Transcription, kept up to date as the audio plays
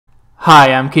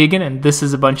Hi, I'm Keegan, and this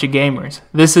is A Bunch of Gamers.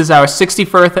 This is our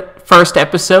 61st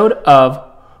episode of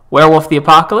Werewolf the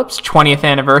Apocalypse 20th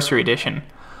Anniversary Edition.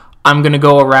 I'm going to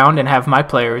go around and have my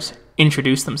players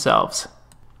introduce themselves.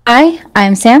 Hi,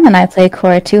 I'm Sam, and I play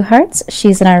Cora Two-Hearts.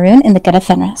 She's an Arun in the Get of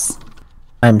Fenris.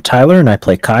 I'm Tyler, and I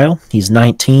play Kyle. He's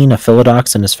 19, a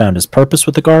Philodox, and has found his purpose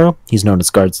with the Garo. He's known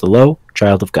as Guards the Low,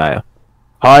 Child of Gaia.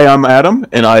 Hi, I'm Adam,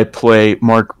 and I play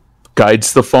Mark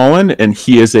Guides the Fallen, and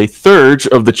he is a theurge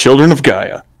of the Children of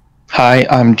Gaia. Hi,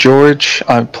 I'm George.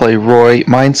 I play Roy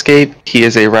Mindscape. He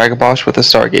is a Ragabosh with the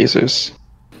Stargazers.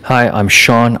 Hi, I'm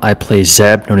Sean. I play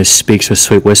Zeb, known as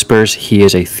Speaks-in-Sweet-Whispers. He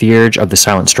is a theurge of the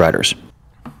Silent Striders.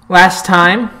 Last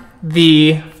time,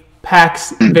 the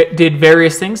packs did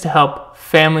various things to help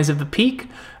families of the Peak,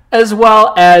 as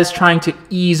well as trying to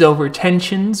ease over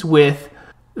tensions with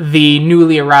the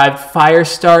newly arrived fire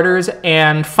starters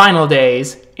and final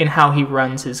days in how he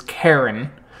runs his Karen.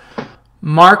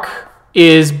 Mark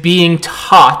is being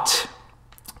taught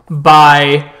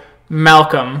by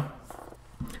Malcolm,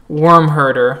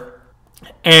 Wormherder,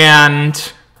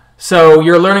 and so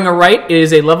you're learning a rite. It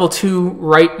is a level 2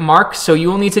 rite, Mark, so you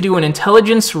will need to do an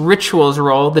intelligence rituals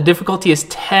roll. The difficulty is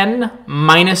 10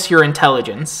 minus your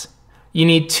intelligence. You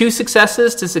need 2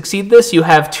 successes to succeed this. You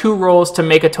have 2 rolls to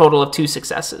make a total of 2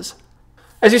 successes.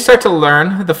 As you start to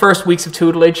learn, the first weeks of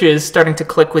tutelage is starting to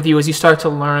click with you as you start to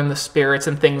learn the spirits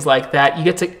and things like that. You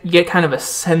get kind of a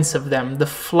sense of them, the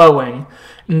flowing,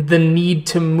 the need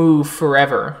to move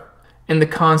forever, and the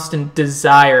constant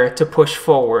desire to push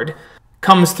forward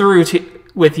comes through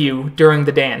with you during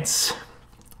the dance.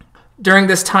 During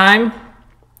this time,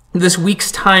 this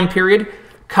week's time period,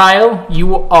 Kyle,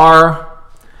 you are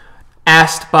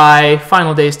asked by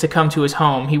Final Days to come to his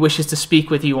home. He wishes to speak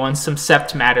with you on some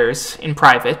Sept matters in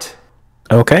private.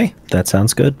 Okay, that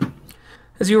sounds good.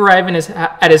 As you arrive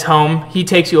at his home, he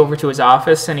takes you over to his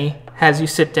office and he has you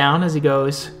sit down as he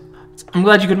goes, "I'm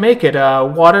glad you could make it.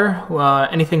 Water?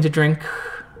 Anything to drink?"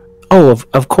 Oh,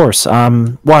 of course.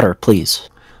 Water, please.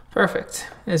 Perfect.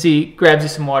 As he grabs you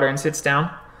some water and sits down.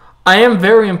 "I am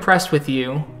very impressed with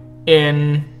you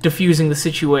in diffusing the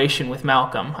situation with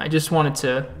Malcolm. I just wanted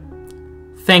to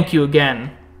thank you again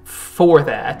for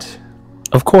that."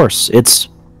 Of course, it's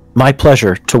my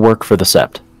pleasure to work for the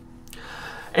Sept.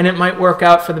 "And it might work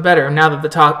out for the better now that the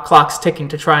clock's ticking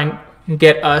to try and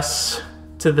get us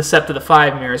to the Sept of the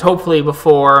Five Mirrors, hopefully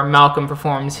before Malcolm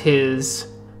performs his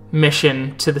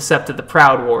mission to the Sept of the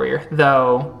Proud Warrior,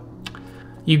 though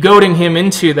you goading him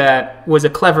into that was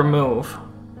a clever move.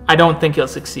 I don't think he'll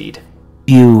succeed."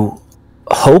 You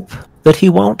hope that he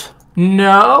won't?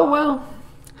 No, well,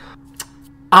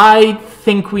 I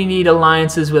think we need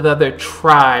alliances with other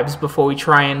tribes before we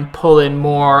try and pull in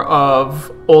more of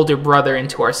older brother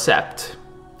into our Sept.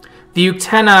 The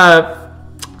Uktena,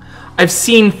 I've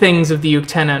seen things of the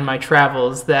Uktena in my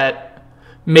travels that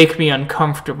make me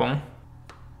uncomfortable.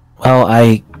 Well,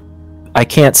 I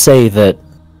can't say that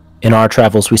in our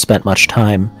travels we spent much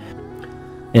time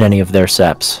in any of their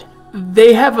Septs.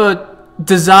 They have a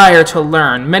desire to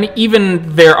learn. Many,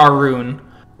 even their Arun,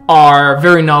 are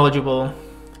very knowledgeable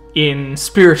in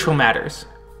spiritual matters.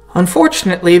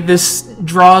 Unfortunately, this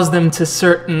draws them to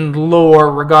certain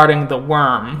lore regarding the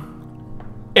Wyrm,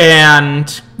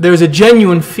 and there's a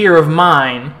genuine fear of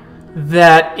mine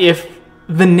that if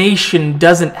the nation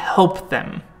doesn't help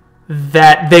them,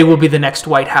 that they will be the next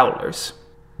White Howlers.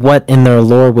 What in their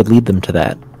lore would lead them to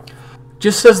that?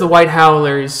 Just as the White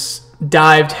Howlers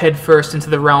dived headfirst into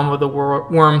the realm of the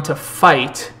Wyrm to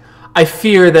fight, I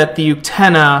fear that the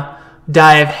Uktena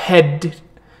dive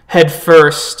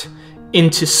headfirst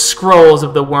into scrolls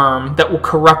of the Wyrm that will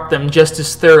corrupt them just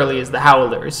as thoroughly as the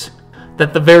Howlers,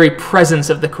 that the very presence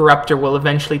of the corruptor will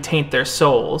eventually taint their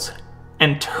souls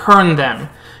and turn them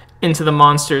into the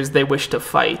monsters they wish to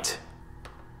fight.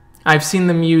 I've seen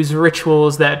them use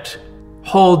rituals that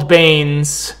hold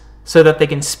Banes so that they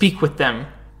can speak with them.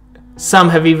 Some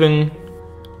have even,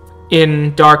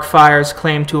 in Dark Fires,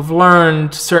 claimed to have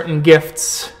learned certain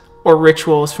gifts or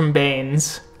rituals from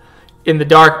Banes in the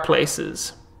dark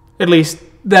places. At least,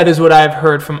 that is what I've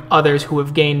heard from others who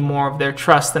have gained more of their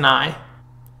trust than I.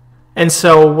 And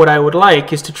so, what I would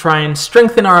like is to try and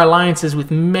strengthen our alliances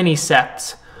with many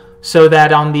Septs, so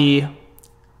that on the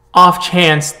off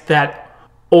chance that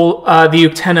the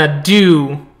Uktena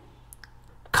do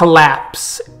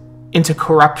collapse into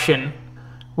corruption,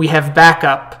 we have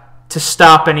backup to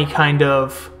stop any kind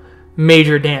of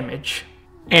major damage.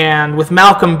 And with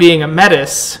Malcolm being a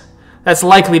Metis, that's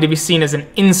likely to be seen as an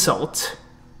insult,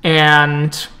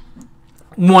 and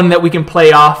one that we can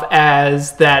play off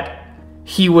as that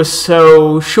he was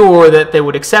so sure that they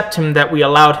would accept him that we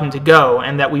allowed him to go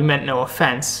and that we meant no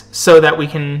offense, so that we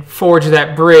can forge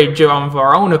that bridge of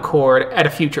our own accord at a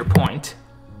future point.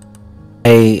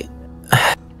 I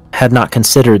had not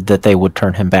considered that they would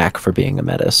turn him back for being a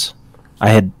menace. I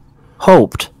had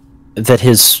hoped that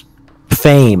his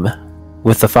fame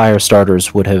with the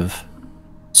Firestarters would have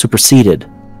superseded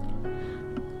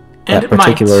And that it might.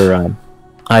 particular.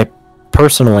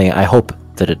 I hope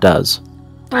that it does.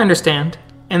 I understand.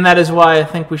 And that is why I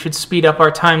think we should speed up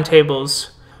our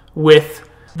timetables with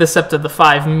the Sept of the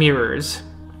Five Mirrors.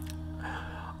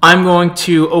 I'm going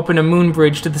to open a moon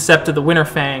bridge to the Sept of the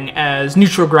Winterfang as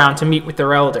neutral ground to meet with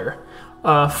their elder.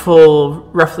 A full,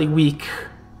 roughly week,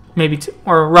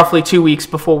 or roughly 2 weeks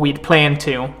before we'd planned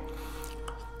to.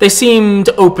 They seemed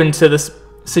open to this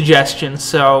suggestion,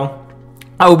 so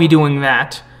I will be doing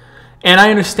that. And I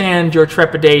understand your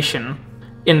trepidation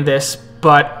in this,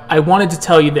 but I wanted to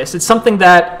tell you this. It's something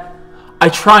that I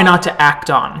try not to act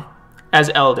on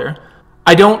as elder.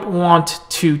 I don't want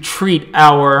to treat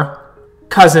our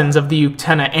cousins of the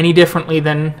Uktena any differently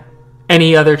than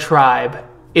any other tribe.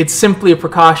 It's simply a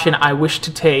precaution I wish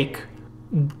to take,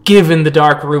 given the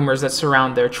dark rumors that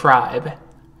surround their tribe.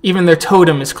 Even their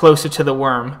totem is closer to the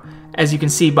Wyrm, as you can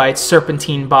see by its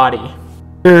serpentine body.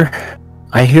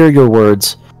 I hear your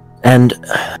words, and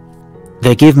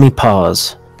they give me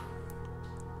pause.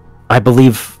 I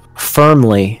believe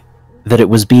firmly that it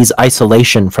was Bee's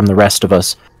isolation from the rest of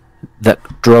us that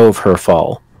drove her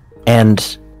fall.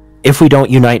 And if we don't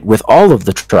unite with all of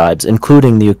the tribes,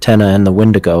 including the Uktena and the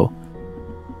Wendigo,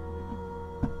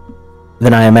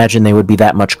 then I imagine they would be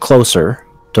that much closer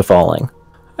to falling.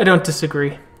 I don't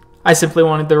disagree. I simply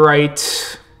wanted the right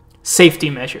safety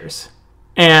measures.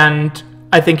 And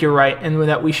I think you're right, and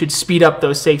that we should speed up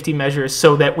those safety measures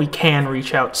so that we can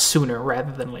reach out sooner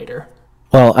rather than later.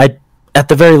 Well, at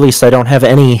the very least, I don't have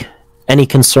any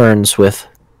concerns with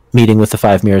meeting with the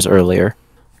Five Mirrors earlier.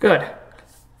 Good.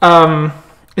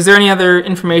 Is there any other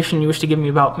information you wish to give me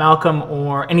about Malcolm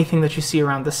or anything that you see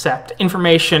around the Sept?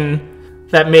 Information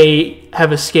that may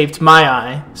have escaped my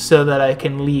eye so that I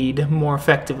can lead more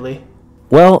effectively.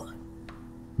 Well,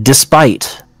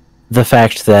 despite the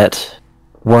fact that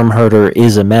Wormherder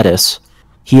is a menace,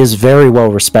 he is very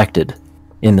well respected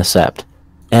in the Sept.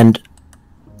 And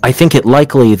I think it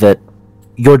likely that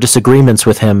your disagreements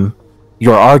with him,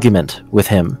 your argument with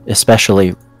him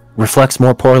especially, reflects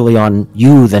more poorly on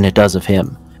you than it does of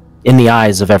him, in the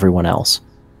eyes of everyone else.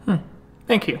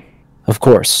 Thank you. Of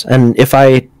course, and if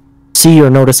I see or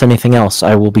notice anything else,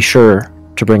 I will be sure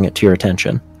to bring it to your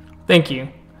attention. Thank you.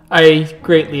 I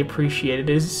greatly appreciate it.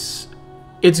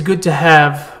 It's good to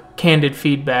have candid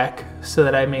feedback so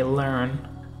that I may learn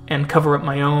and cover up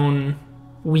my own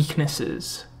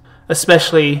weaknesses,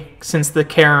 especially since the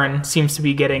Karen seems to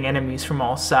be getting enemies from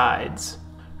all sides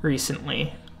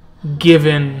recently,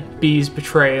 given Bee's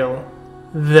betrayal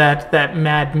that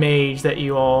mad mage that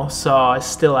you all saw is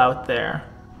still out there,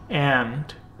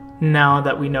 and now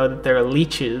that we know that there are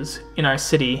leeches in our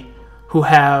city who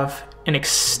have an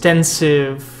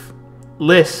extensive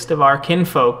list of our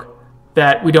kinfolk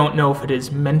that we don't know if it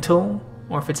is mental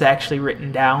or if it's actually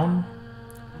written down,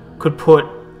 could put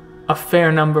a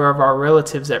fair number of our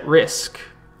relatives at risk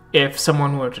if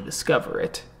someone were to discover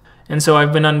it. And so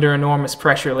I've been under enormous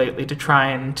pressure lately to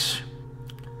try and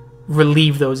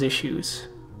relieve those issues.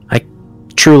 I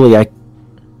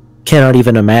cannot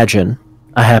even imagine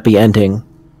a happy ending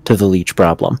to the leech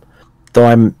problem. Though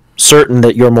I'm certain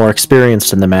that you're more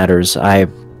experienced in the matters, I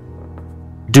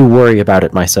do worry about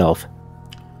it myself.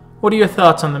 What are your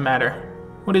thoughts on the matter?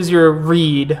 What is your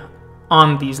read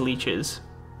on these leeches?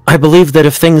 I believe that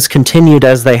if things continued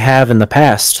as they have in the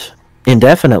past,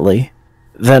 indefinitely,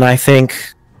 then I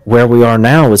think where we are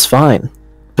now is fine.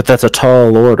 But that's a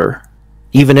tall order.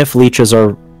 Even if leeches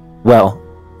are, well,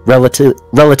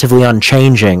 relatively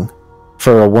unchanging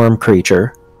for a worm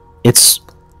creature, it's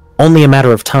only a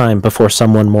matter of time before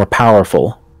someone more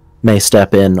powerful may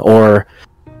step in, or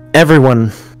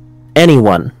anyone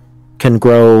can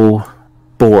grow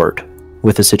bored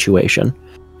with the situation,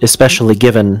 especially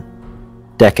given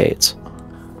decades.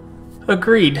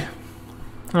 Agreed.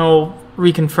 I'll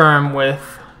reconfirm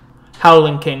with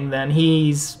Howling King then.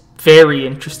 He's very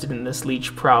interested in this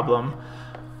leech problem.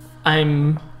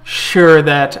 I'm sure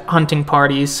that hunting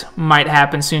parties might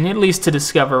happen soon, at least to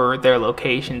discover their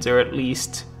locations, or at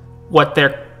least what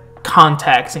their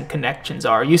contacts and connections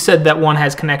are. You said that one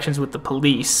has connections with the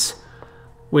police,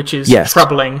 which is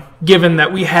troubling, given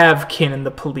that we have kin in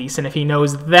the police, and if he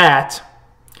knows that,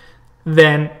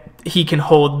 then he can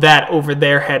hold that over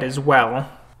their head as well.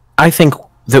 I think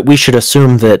that we should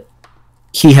assume that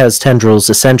he has tendrils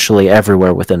essentially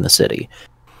everywhere within the city.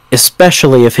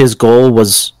 Especially if his goal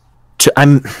was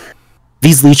to...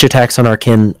 These leech attacks on our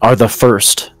kin are the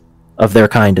first of their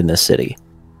kind in this city.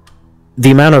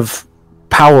 The amount of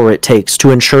power it takes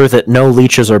to ensure that no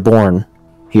leeches are born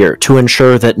here, to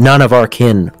ensure that none of our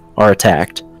kin are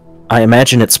attacked, I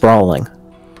imagine it's sprawling.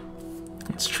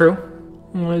 That's true.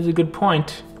 Well, that's a good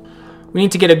point. We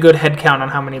need to get a good head count on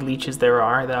how many leeches there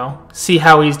are, though. See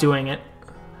how he's doing it.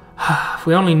 If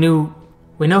we only knew...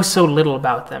 We know so little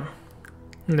about them.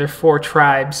 And their 4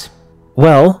 tribes.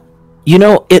 Well, you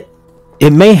know, it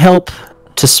may help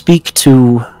to speak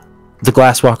to the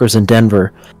Glasswalkers in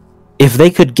Denver if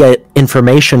they could get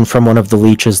information from one of the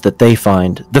leeches that they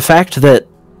find. The fact that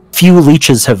few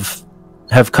leeches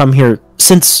have come here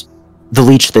since the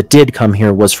leech that did come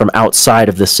here was from outside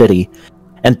of the city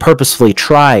and purposefully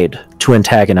tried to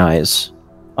antagonize,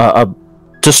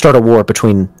 to start a war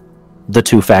between the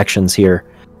 2 factions here.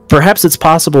 Perhaps it's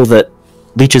possible that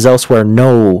leeches elsewhere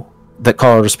know that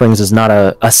Colorado Springs is not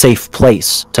a safe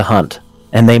place to hunt,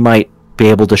 and they might be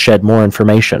able to shed more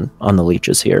information on the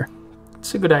leeches here.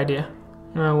 It's a good idea.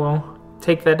 I will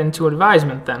take that into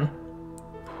advisement then.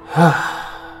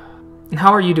 And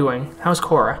how are you doing? How's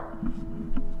Cora?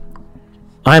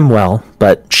 I'm well,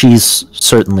 but she's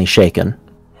certainly shaken.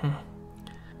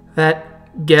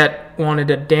 That Get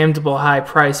wanted a damnable high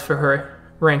price for her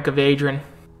rank of Adrian.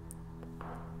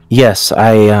 Yes,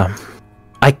 I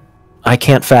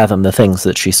can't fathom the things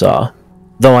that she saw,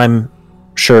 though I'm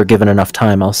sure given enough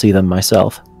time I'll see them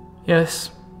myself.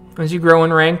 Yes, as you grow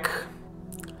in rank,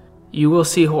 you will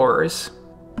see horrors.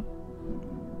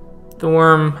 The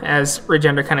Wyrm, as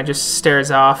Regender kind of just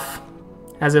stares off,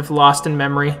 as if lost in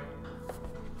memory.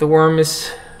 The Wyrm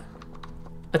is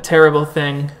a terrible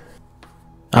thing.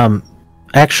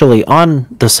 Actually, on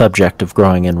the subject of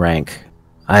growing in rank,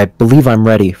 I believe I'm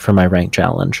ready for my rank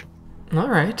challenge.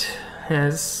 Alright,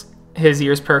 as his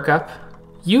ears perk up.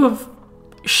 You have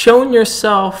shown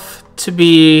yourself to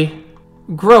be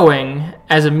growing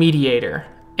as a mediator,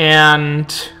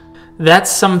 and that's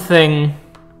something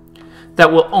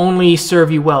that will only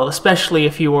serve you well, especially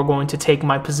if you are going to take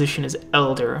my position as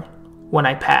elder when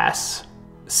I pass.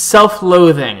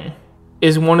 Self-loathing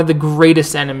is one of the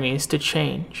greatest enemies to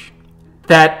change.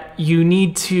 That you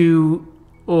need to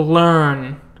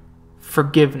learn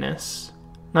forgiveness,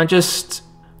 not just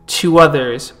to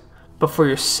others, but for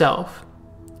yourself.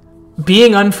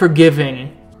 Being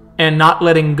unforgiving and not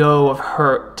letting go of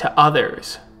hurt to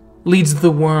others leads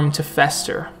the Wyrm to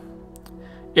fester.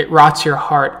 It rots your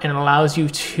heart and allows you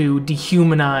to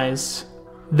dehumanize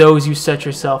those you set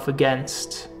yourself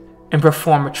against and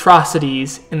perform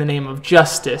atrocities in the name of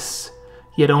justice,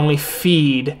 yet only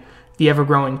feed the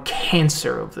ever-growing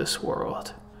cancer of this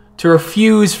world. To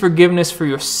refuse forgiveness for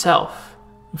yourself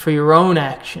and for your own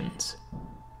actions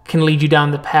can lead you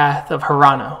down the path of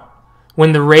Hirano,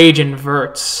 when the rage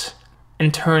inverts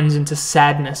and turns into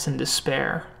sadness and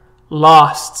despair,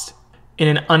 lost in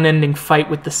an unending fight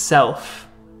with the self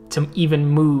to even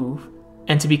move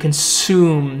and to be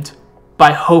consumed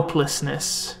by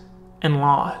hopelessness and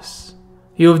loss.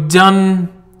 You have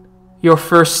done your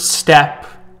first step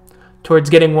towards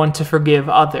getting one to forgive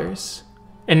others,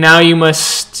 and now you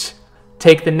must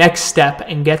take the next step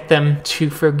and get them to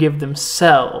forgive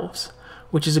themselves,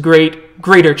 which is a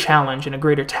greater challenge and a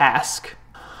greater task.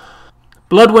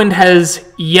 Bloodwind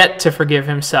has yet to forgive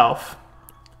himself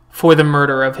for the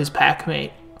murder of his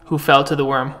packmate who fell to the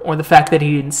Wyrm, or the fact that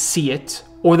he didn't see it,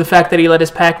 or the fact that he let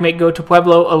his packmate go to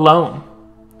Pueblo alone.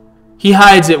 He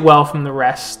hides it well from the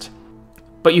rest,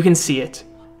 but you can see it,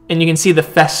 and you can see the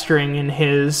festering in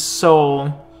his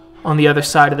soul on the other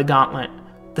side of the gauntlet,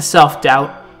 the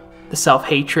self-doubt, the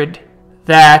self-hatred,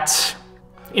 that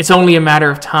it's only a matter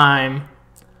of time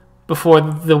before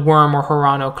the Wyrm or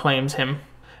Hirano claims him,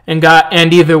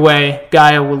 and either way,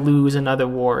 Gaia will lose another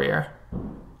warrior.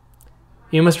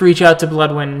 You must reach out to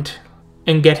Bloodwind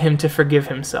and get him to forgive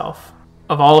himself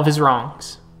of all of his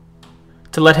wrongs,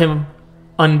 to let him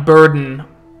unburden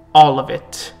all of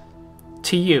it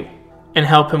to you and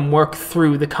help him work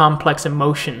through the complex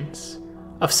emotions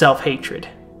of self-hatred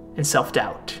and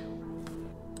self-doubt.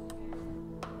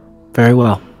 Very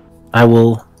well. I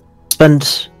will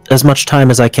spend as much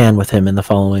time as I can with him in the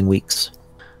following weeks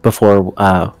before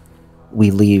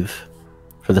we leave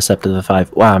for the Sept of the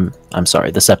Five. Well, I'm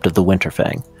sorry, the Sept of the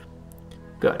Winterfang.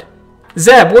 Good.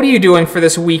 Zeb, what are you doing for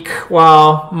this week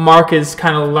while Mark is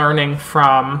kind of learning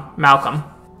from Malcolm?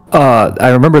 I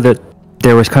remember that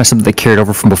there was kind of something that carried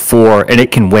over from before, and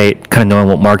it can wait, kind of knowing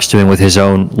what Mark's doing with his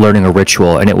own learning a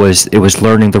ritual, and it was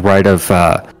learning the rite of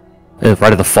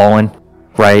the fallen,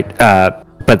 right?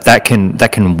 But but that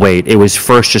can wait. It was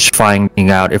first just finding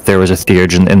out if there was a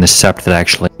theurge in the Sept that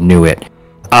actually knew it.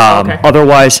 Okay.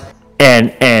 Otherwise,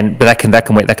 but that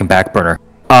can wait. That can back burner.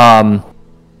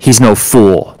 He's no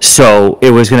fool, so it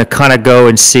was gonna kind of go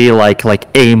and see like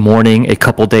a morning, a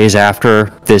couple days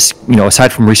after this.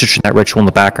 Aside from researching that ritual in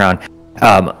the background,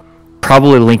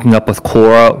 probably linking up with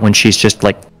Cora when she's just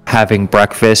like having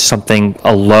breakfast, something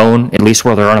alone, at least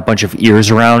where there aren't a bunch of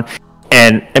ears around.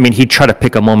 And I mean, he'd try to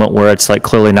pick a moment where it's like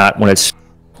clearly not when it's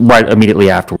right immediately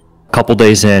after. A couple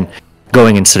days in,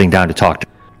 going and sitting down to talk to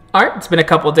her. All right, it's been a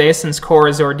couple days since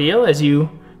Cora's ordeal. As you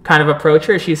kind of approach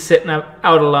her, she's sitting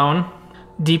out alone,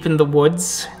 deep in the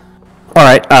woods. All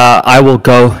right, I will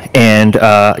go and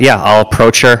I'll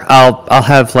approach her. I'll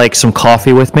have like some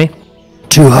coffee with me.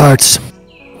 Two-Hearts,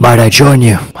 might I join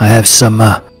you? I have some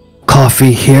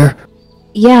coffee here.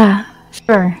 Yeah,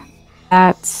 sure.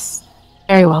 That's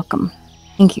very welcome.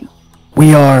 Thank you.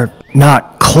 We are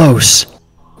not close,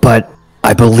 but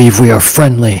I believe we are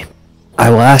friendly.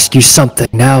 I will ask you something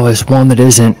now as one that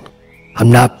isn't. I'm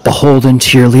not beholden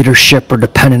to your leadership or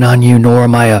dependent on you, nor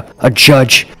am I a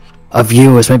judge of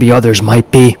you as maybe others might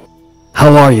be.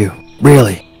 How are you,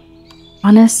 really?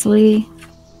 Honestly,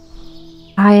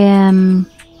 I am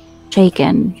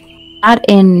shaken. Not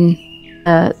in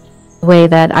the way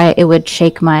that it would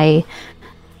shake my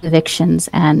convictions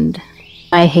and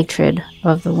my hatred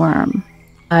of the Wyrm,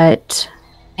 but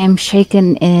I am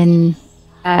shaken in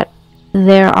that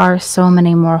there are so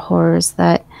many more horrors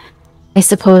that I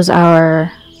suppose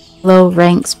our low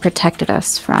ranks protected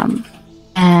us from.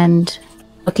 And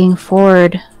looking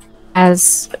forward,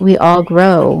 as we all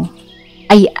grow,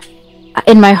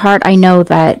 in my heart, I know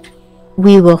that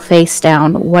we will face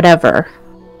down whatever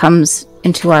comes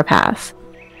into our path.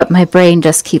 But my brain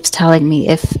just keeps telling me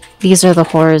if these are the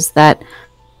horrors that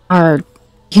are,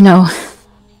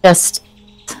 just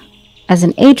as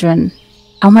an Adrian,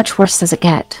 how much worse does it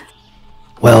get?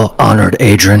 Well, honored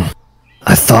Adrian,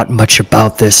 I thought much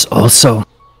about this also,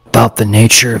 about the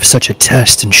nature of such a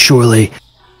test, and surely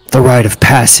the rite of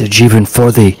passage, even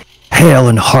for the hale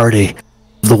and hearty,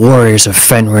 the warriors of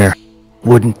Fenrir,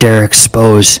 wouldn't dare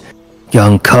expose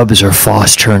young cubs or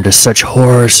foster into such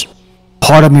horrors.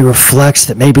 Part of me reflects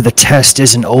that maybe the test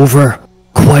isn't over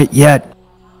quite yet.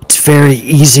 It's very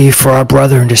easy for our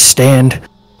brethren to stand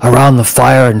around the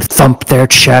fire and thump their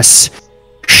chests,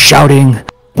 shouting,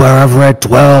 wherever it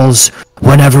dwells,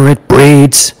 whenever it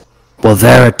breeds. Well,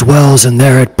 there it dwells and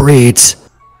there it breeds.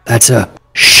 That's a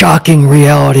shocking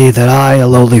reality that I, a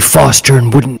lowly foster,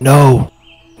 wouldn't know.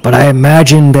 But I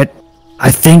imagine that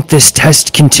I think this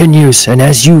test continues, and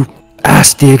as you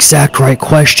asked the exact right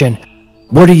question,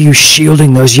 what are you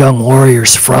shielding those young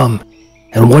warriors from?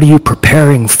 And what are you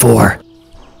preparing for?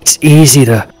 It's easy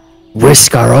to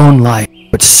risk our own life,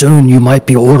 but soon you might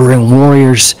be ordering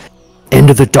warriors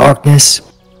into the darkness.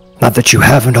 Not that you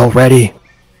haven't already.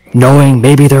 Knowing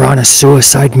maybe they're on a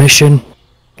suicide mission.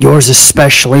 Yours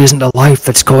especially isn't a life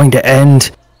that's going to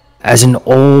end as an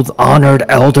old, honored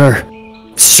elder,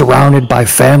 surrounded by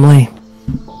family.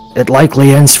 It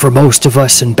likely ends for most of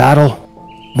us in battle,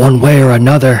 one way or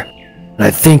another. And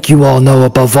I think you all know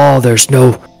above all there's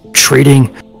no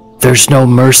treating, there's no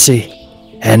mercy.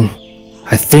 And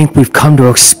I think we've come to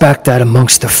expect that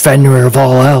amongst the Fenrir of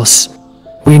all else.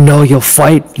 We know you'll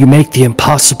fight, you make the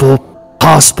impossible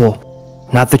possible.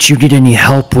 Not that you need any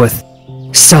help with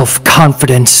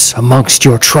self-confidence amongst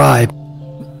your tribe.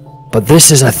 But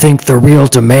this is, I think, the real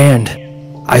demand.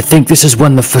 I think this is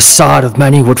when the facade of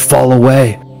many would fall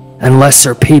away, and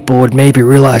lesser people would maybe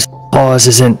realize the cause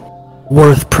isn't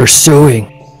worth pursuing.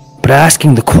 But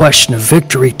asking the question of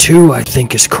victory too, I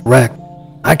think, is correct.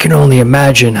 I can only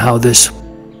imagine how this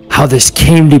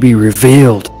came to be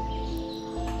revealed.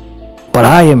 But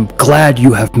I am glad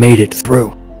you have made it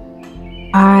through.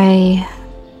 I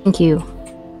thank you.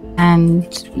 And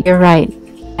you're right.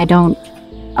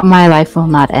 My life will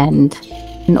not end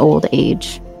in old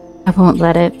age. I won't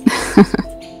let it.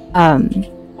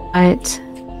 But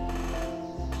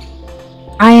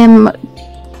I am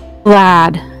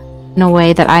glad in a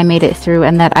way that I made it through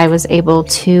and that I was able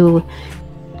to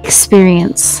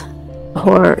experience the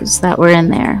horrors that were in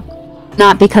there.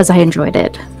 Not because I enjoyed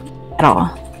it at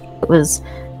all. It was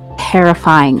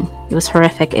terrifying. It was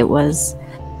horrific. It was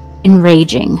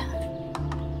enraging.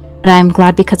 But I'm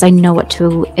glad because I know what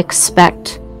to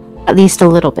expect, at least a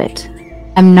little bit.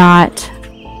 I'm not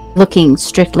looking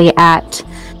strictly at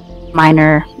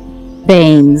minor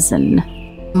Banes and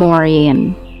Mori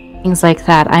and things like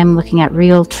that. I'm looking at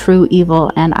real, true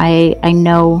evil, and I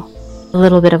know a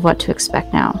little bit of what to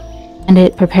expect now. And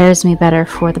it prepares me better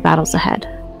for the battles ahead.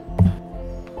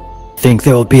 Think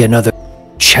there will be another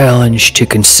challenge to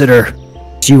consider.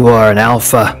 You are an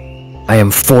alpha. I am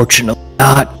fortunately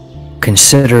not.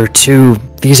 Consider, too,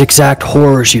 these exact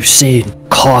horrors you've seen.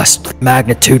 Cost,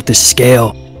 magnitude, the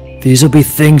scale. These will be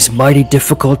things mighty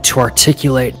difficult to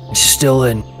articulate and still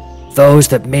in those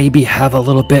that maybe have a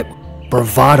little bit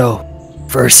bravado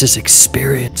versus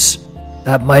experience.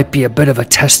 That might be a bit of a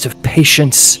test of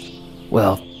patience.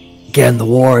 Well, again, the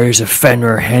warriors of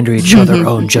Fenrir handle each other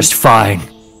own just fine.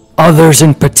 Others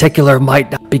in particular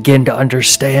might not begin to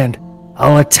understand.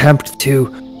 I'll attempt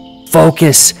to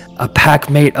focus a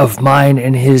packmate of mine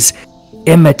in his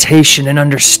imitation and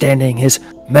understanding, his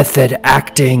method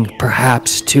acting,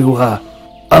 perhaps, to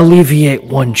alleviate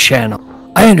one channel.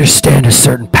 I understand a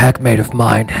certain packmate of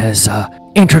mine has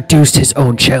introduced his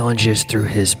own challenges through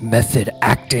his method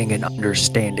acting and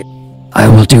understanding. I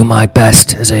will do my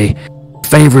best as a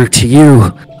favor to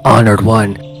you, Honored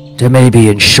One, to maybe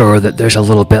ensure that there's a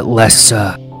little bit less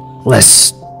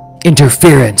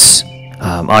interference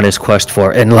on his quest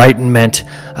for enlightenment.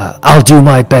 I'll do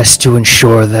my best to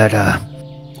ensure that,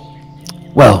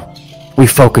 we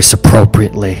focus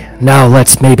appropriately. Now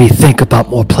let's maybe think about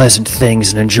more pleasant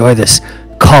things and enjoy this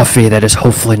coffee that has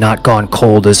hopefully not gone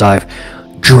cold as I've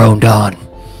droned on.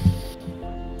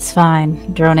 It's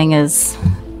fine. Droning is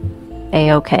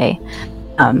A-okay.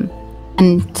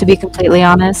 And to be completely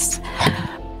honest,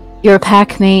 your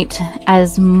packmate,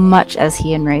 as much as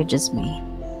he enrages me,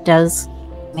 does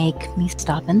make me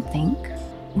stop and think,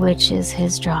 which is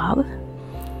his job.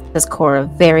 Says Cora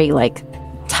very,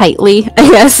 tightly, I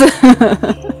guess.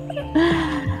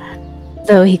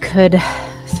 Though he could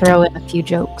throw in a few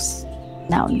jokes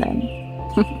now and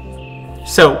then.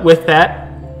 So, with that,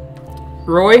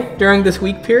 Roy, during this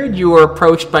week period, you were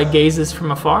approached by gazes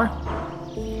from afar.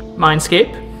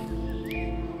 Mindscape.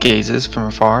 Gazes from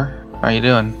afar. How are you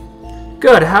doing?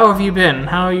 Good. How have you been?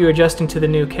 How are you adjusting to the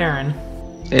new Karen?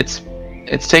 It's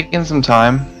taken some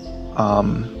time.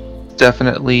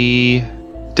 Definitely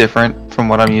different from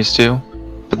what I'm used to.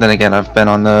 But then again, I've been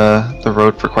on the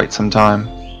road for quite some time.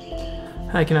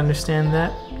 I can understand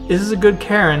that. This is a good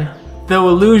Karen. Though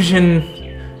Illusion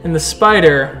and the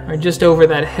Spider are just over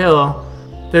that hill,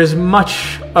 there's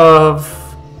much of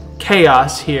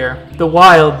chaos here. The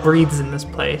wild breathes in this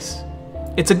place.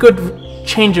 It's a good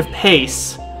change of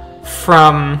pace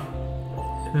from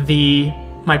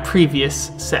my previous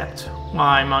Sept while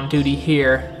I'm on duty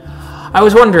here. I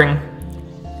was wondering,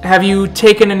 have you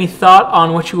taken any thought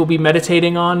on what you will be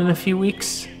meditating on in a few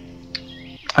weeks?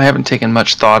 I haven't taken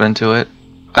much thought into it.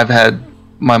 I've had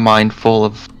my mind full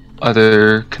of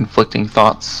other conflicting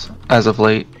thoughts as of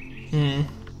late.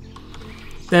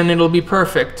 Then it'll be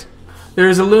perfect. There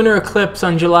is a lunar eclipse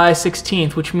on July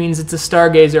 16th, which means it's a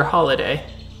Stargazer holiday.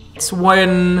 It's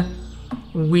when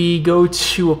we go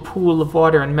to a pool of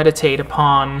water and meditate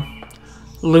upon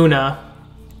Luna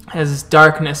as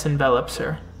darkness envelops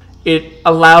her. It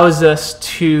allows us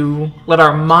to let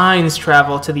our minds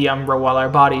travel to the Umbra while our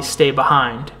bodies stay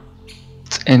behind.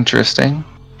 It's interesting.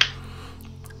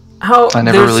 I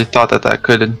never really thought that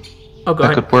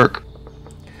could work.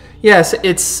 Yes,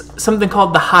 it's something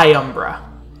called the High Umbra.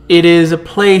 It is a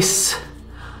place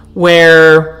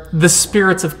where the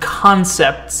spirits of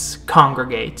concepts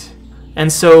congregate.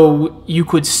 And so you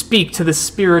could speak to the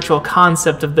spiritual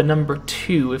concept of the number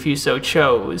 2 if you so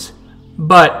chose.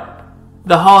 But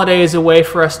the holiday is a way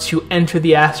for us to enter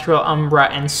the astral umbra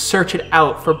and search it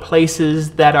out for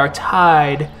places that are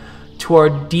tied to our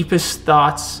deepest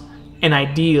thoughts and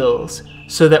ideals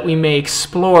so that we may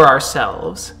explore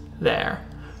ourselves there.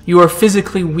 You are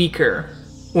physically weaker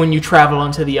when you travel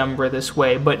into the umbra this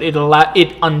way, but it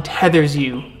untethers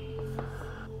you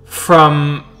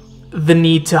from the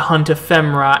need to hunt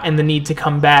ephemera and the need to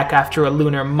come back after a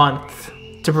lunar month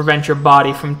to prevent your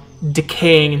body from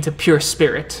decaying into pure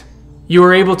spirit. You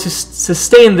are able to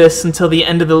sustain this until the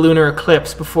end of the lunar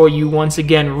eclipse before you once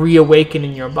again reawaken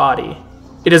in your body.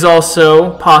 It is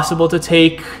also possible to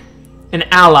take an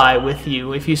ally with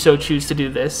you if you so choose to do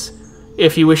this,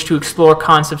 if you wish to explore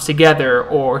concepts together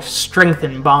or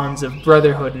strengthen bonds of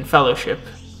brotherhood and fellowship.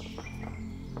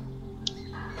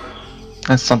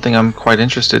 That's something I'm quite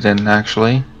interested in,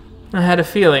 actually. I had a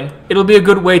feeling. It'll be a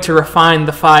good way to refine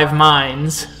the 5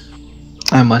 minds.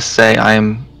 I must say, I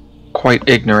am quite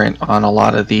ignorant on a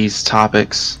lot of these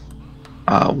topics.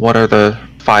 What are the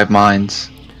 5 minds?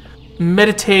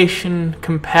 Meditation,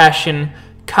 compassion,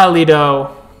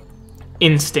 Kalido,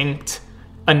 instinct,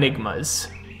 enigmas.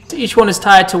 Each one is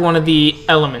tied to one of the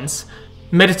elements.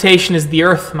 Meditation is the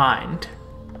earth mind.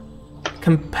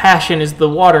 Compassion is the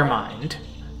water mind.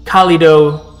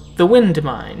 Kalido, the wind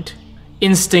mind.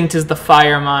 Instinct is the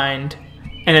fire mind.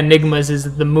 And enigmas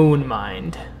is the moon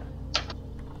mind.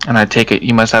 And I take it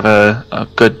you must have a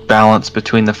good balance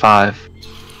between the 5.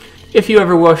 If you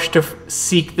ever wish to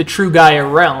seek the true Gaia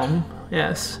realm,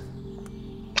 yes.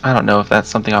 I don't know if that's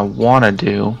something I want to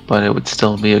do, but it would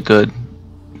still be a good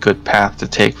path to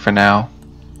take for now.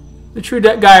 The true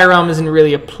Gaia realm isn't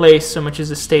really a place so much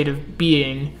as a state of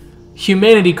being.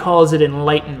 Humanity calls it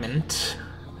enlightenment.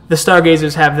 The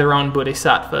Stargazers have their own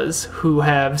bodhisattvas who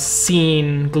have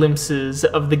seen glimpses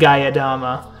of the Gaia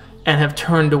Dhamma and have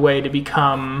turned away to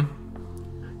become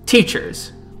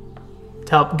teachers, to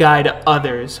help guide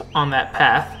others on that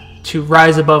path, to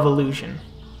rise above illusion.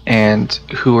 And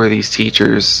who are these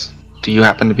teachers? Do you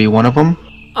happen to be one of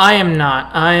them? I am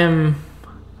not. I am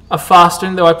a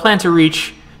foster, though I plan to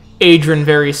reach Adrian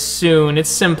very soon. It's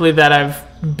simply that I've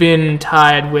been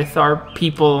tied with our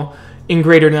people in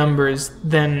greater numbers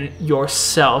than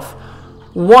yourself.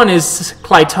 One is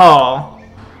Clytal.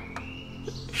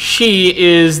 She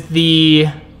is the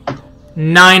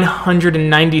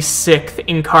 996th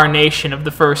incarnation of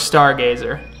the first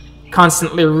Stargazer,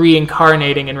 constantly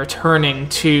reincarnating and returning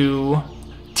to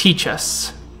teach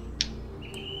us.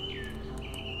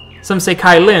 Some say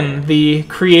Kai Lin, the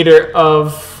creator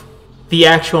of the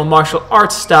actual martial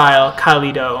arts style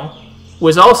Kalido,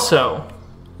 was also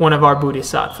one of our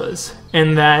bodhisattvas,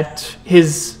 and that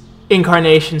his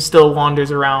incarnation still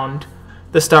wanders around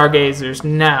the Stargazers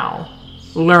now,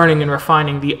 learning and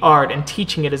refining the art and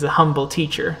teaching it as a humble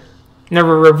teacher,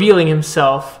 never revealing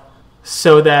himself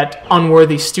so that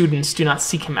unworthy students do not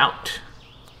seek him out.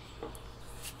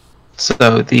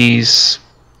 So these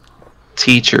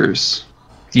teachers,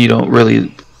 you don't really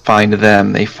find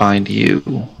them, they find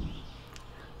you.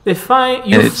 You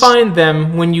find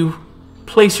them when you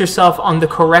place yourself on the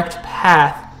correct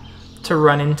path to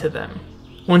run into them.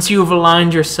 Once you have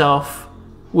aligned yourself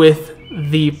with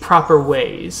the proper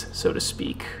ways, so to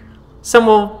speak. Some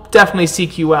will definitely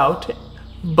seek you out,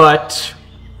 but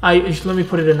let me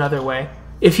put it another way.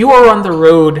 If you are on the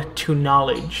road to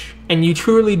knowledge, and you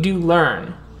truly do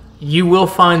learn, you will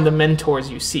find the mentors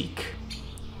you seek.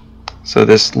 So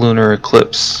this lunar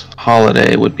eclipse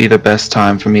holiday would be the best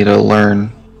time for me to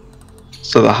learn.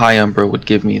 So the High Umbra would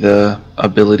give me the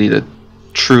ability to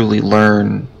truly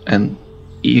learn, and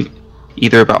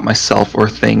either about myself or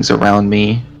things around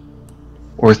me,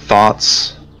 or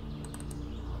thoughts,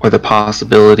 or the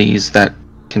possibilities that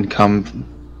can come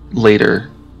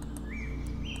later.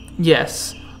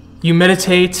 Yes. You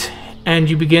meditate and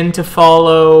you begin to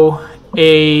follow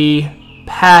a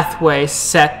pathway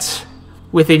set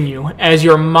within you as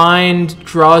your mind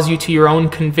draws you to your own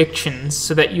convictions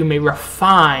so that you may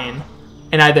refine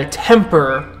and either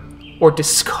temper or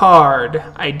discard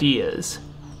ideas.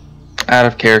 Out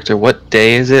of character, what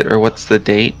day is it, or what's the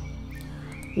date?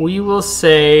 We will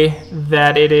say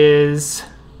that it is...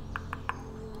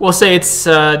 We'll say it's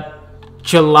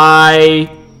July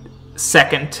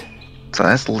 2nd. So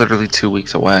that's literally 2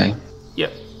 weeks away.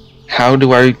 Yep. How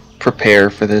do I prepare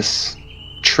for this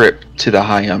trip to the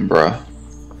High Umbra?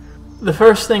 The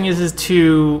first thing is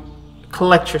to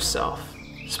collect yourself.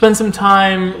 Spend some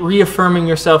time reaffirming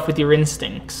yourself with your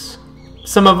instincts.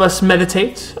 Some of us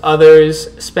meditate, others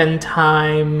spend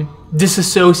time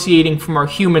disassociating from our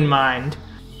human mind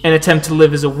and attempt to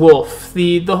live as a wolf.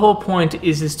 The whole point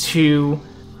is to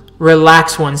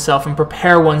relax oneself and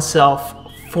prepare oneself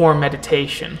for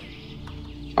meditation.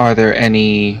 Are there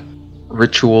any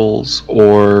rituals,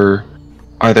 or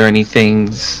are there any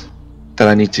things that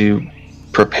I need to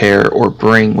prepare or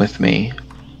bring with me?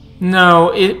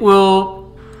 No,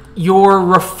 your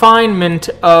refinement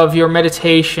of your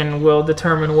meditation will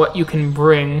determine what you can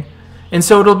bring, and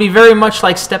so it'll be very much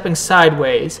like stepping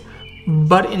sideways,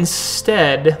 but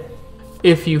instead,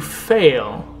 if you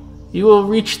fail, you will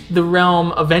reach the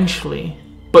realm eventually,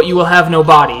 but you will have no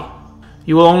body.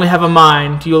 You will only have a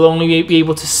mind, you will only be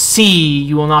able to see,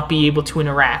 you will not be able to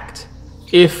interact.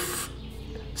 If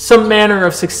some manner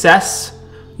of success,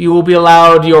 you will be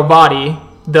allowed your body,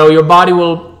 though your body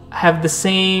will have the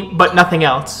same, but nothing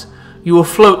else. You will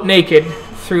float naked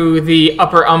through the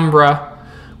upper umbra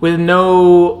with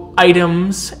no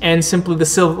items and simply the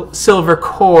silver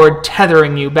cord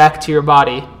tethering you back to your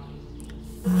body.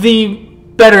 The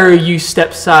better you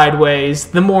step sideways,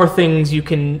 the more things you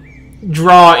can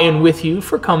draw in with you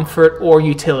for comfort or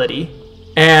utility.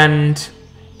 And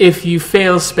if you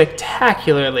fail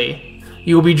spectacularly,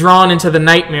 you will be drawn into the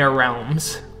nightmare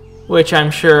realms, which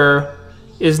I'm sure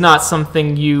is not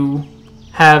something you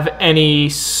have any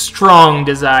strong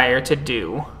desire to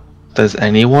do. Does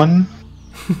anyone?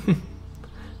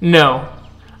 No.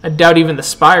 I doubt even the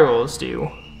spirals do.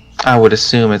 I would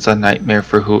assume it's a nightmare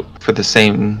for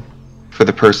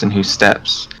the person who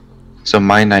steps. So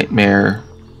my nightmare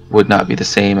would not be the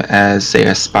same as, say,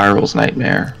 a spiral's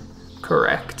nightmare.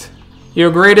 Correct. Your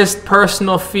greatest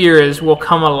personal fears will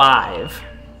come alive.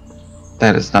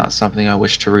 That is not something I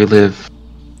wish to relive.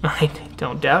 I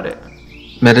don't doubt it.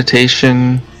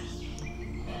 Meditation,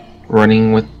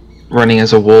 running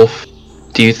as a wolf.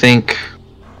 Do you think?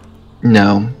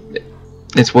 No,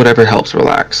 it's whatever helps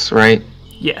relax, right?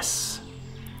 Yes.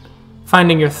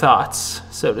 Finding your thoughts,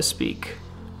 so to speak,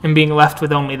 and being left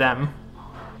with only them.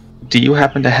 Do you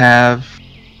happen to have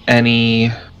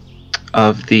any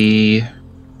of the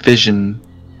vision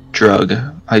drug?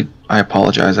 I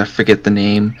apologize, I forget the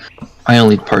name. I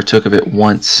only partook of it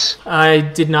once. I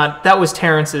did not. That was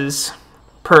Terrence's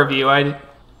purview.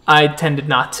 I tended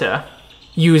not to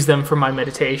use them for my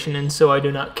meditation, and so I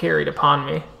do not carry it upon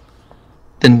me.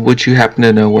 Then would you happen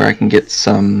to know where I can get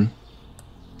some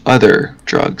other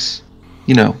drugs?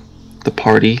 You know, the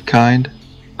party kind?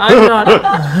 I'm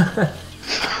not.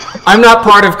 I'm not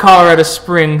part of Colorado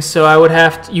Springs, so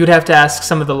you'd have to ask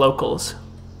some of the locals.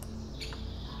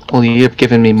 Well, you have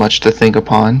given me much to think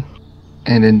upon,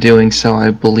 and in doing so,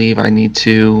 I believe I need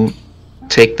to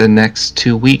take the next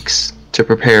 2 weeks to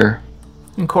prepare.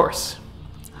 Of course.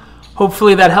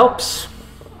 Hopefully that helps.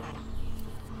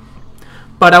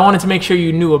 But I wanted to make sure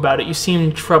you knew about it. You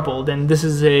seemed troubled, and this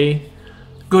is a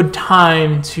good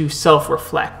time to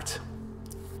self-reflect.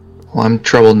 Well, I'm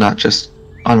troubled not just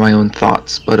on my own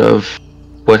thoughts, but of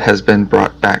what has been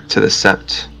brought back to the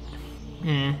Sept.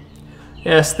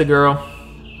 Yes, the girl.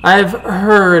 I've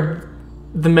heard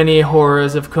the many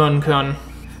horrors of Kun,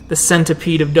 the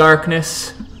centipede of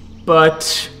darkness,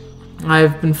 but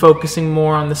I've been focusing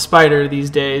more on the spider these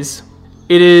days.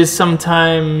 It is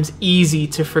sometimes easy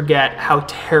to forget how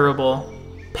terrible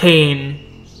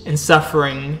pain and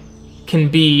suffering can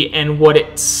be and what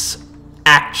its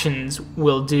actions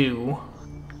will do.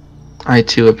 I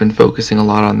too have been focusing a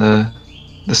lot on the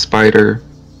spider,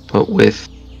 but with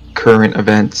current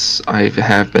events I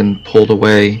have been pulled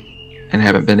away and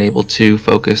haven't been able to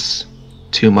focus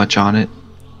too much on it.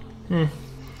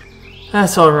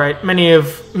 That's alright.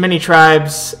 Many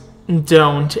tribes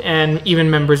don't, and even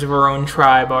members of our own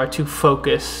tribe are too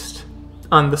focused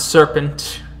on the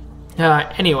serpent.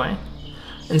 Anyway,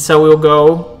 and so we'll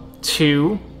go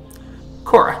to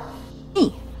Cora.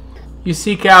 Me. You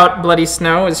seek out Bloody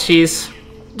Snow as she's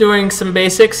doing some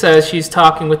basics, as she's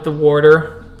talking with the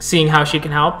warder, seeing how she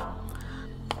can help.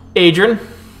 Adrian?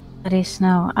 Bloody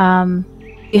Snow.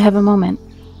 You have a moment?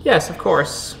 Yes, of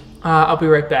course. I'll be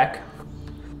right back.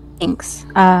 Thanks.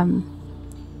 I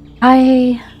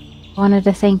wanted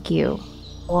to thank you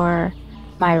for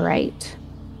my rite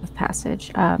of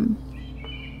passage.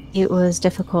 It was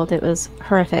difficult, it was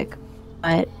horrific,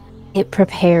 but it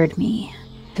prepared me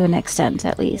to an extent,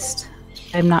 at least.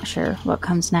 I'm not sure what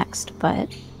comes next,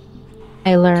 but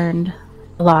I learned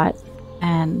a lot,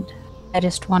 and I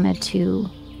just wanted to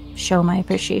show my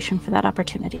appreciation for that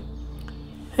opportunity.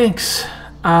 Thanks.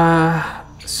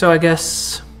 So I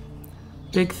guess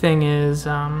big thing is,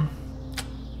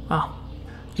 well,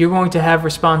 you're going to have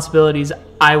responsibilities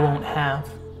I won't have.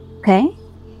 Okay?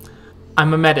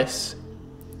 I'm a Metis.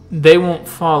 They won't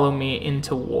follow me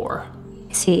into war.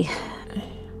 I see.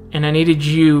 And I needed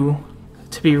you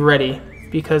to be ready,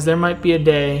 because there might be a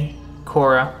day,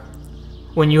 Cora,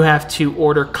 when you have to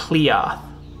order Cleoth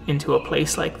into a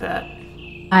place like that.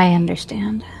 I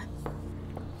understand.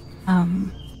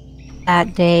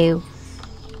 That day,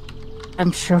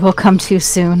 I'm sure will come too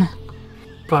soon.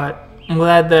 But I'm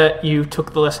glad that you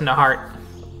took the lesson to heart.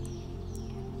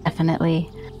 Definitely.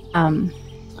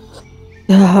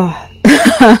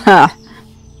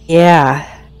 Yeah.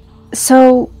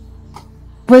 So,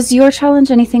 was your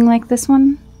challenge anything like this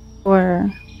one?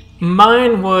 Or...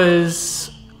 Mine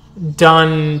was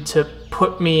done to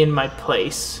put me in my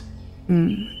place.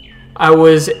 I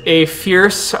was a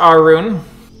fierce Arun.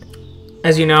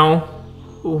 As you know,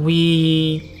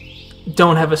 we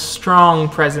don't have a strong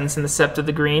presence in the Sept of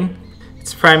the Green.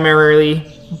 It's primarily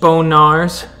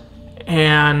Bonars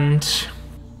and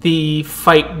the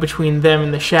fight between them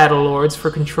and the Shadow Lords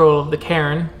for control of the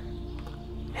Cairn.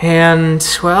 And,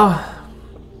 well,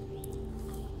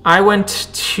 I went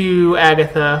to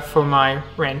Agatha for my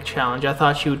rank challenge. I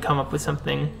thought she would come up with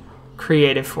something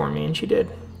creative for me, and she did,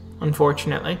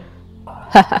 unfortunately.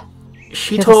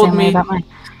 She told me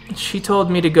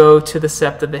to go to the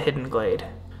Sept of the Hidden Glade,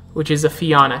 which is a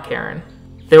Fianna Cairn.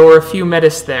 There were a few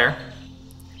Metis there,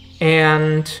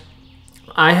 and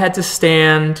I had to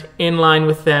stand in line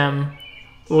with them,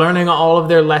 learning all of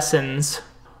their lessons,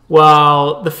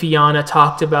 while the Fianna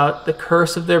talked about the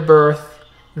curse of their birth,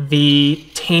 the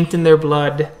taint in their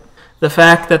blood, the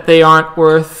fact that they aren't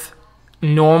worth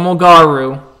normal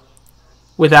Garu,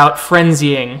 without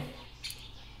frenzying,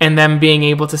 and them being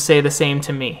able to say the same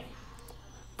to me.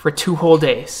 For 2 whole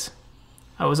days.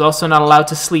 I was also not allowed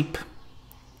to sleep.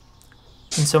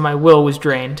 And so my will was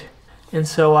drained. And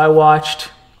so I watched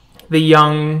the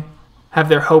young have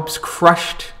their hopes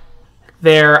crushed,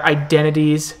 their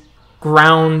identities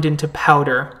ground into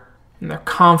powder, and their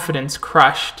confidence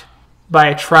crushed by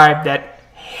a tribe that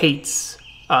hates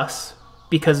us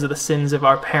because of the sins of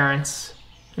our parents.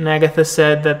 And Agatha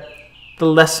said that the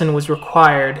lesson was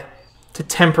required to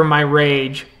temper my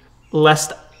rage,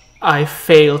 lest I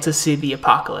fail to see the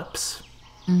apocalypse.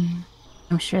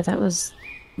 I'm sure that was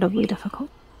incredibly difficult.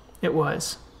 It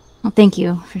was. Well, thank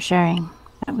you for sharing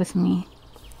that with me.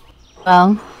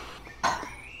 Well,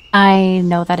 I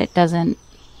know that it doesn't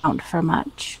count for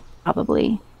much,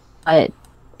 probably, but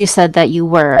you said that you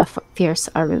were a fierce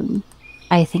Arun.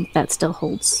 I think that still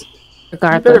holds,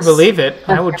 regardless. You better believe it.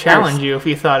 I would challenge you if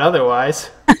you thought otherwise.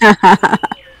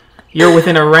 You're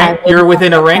within a rank. You're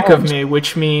within a rank of me,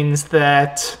 which means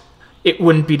that it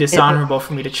wouldn't be dishonorable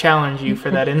for me to challenge you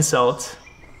for that insult.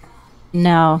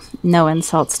 No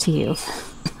insults to you.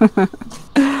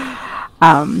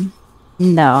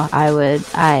 No, I would.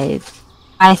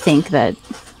 I think that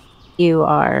you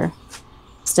are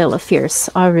still a fierce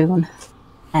Arun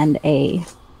and a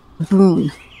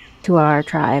boon to our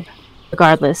tribe,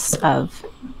 regardless of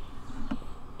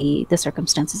the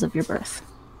circumstances of your birth.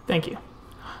 Thank you.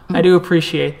 I do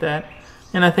appreciate that,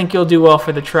 and I think you'll do well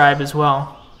for the tribe as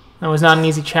well. That was not an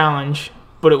easy challenge,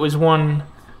 but it was one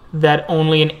that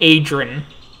only an Adrian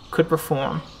could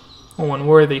perform, or one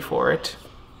worthy for it.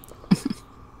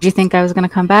 Do you think I was going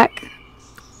to come back?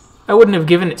 I wouldn't have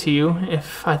given it to you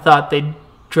if I thought they'd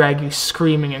drag you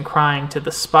screaming and crying to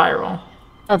the spiral.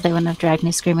 Oh, they wouldn't have dragged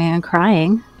me screaming and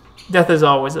crying. Death is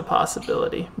always a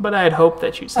possibility, but I had hoped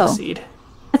that you'd succeed.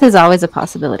 Death is always a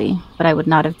possibility, but I would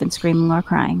not have been screaming or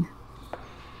crying.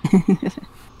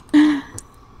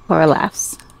 Cora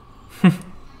laughs.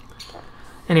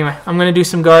 Anyway, I'm going to do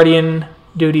some guardian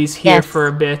duties here for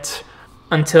a bit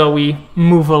until we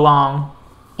move along.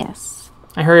 Yes.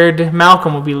 I heard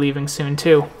Malcolm will be leaving soon,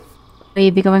 too. Will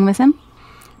you be going with him?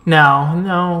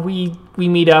 No, we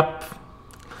meet up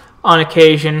on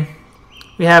occasion.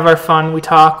 We have our fun, we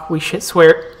talk, we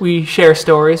share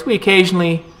stories. We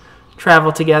occasionally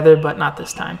travel together, but not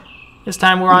this time. This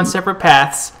time we're on separate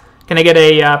paths. Can I get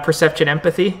a perception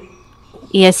empathy?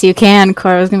 Yes, you can.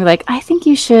 Cora was going to be like, I think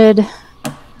you should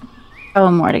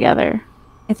travel more together.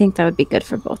 I think that would be good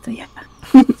for both of you.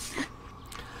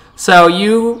 So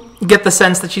you get the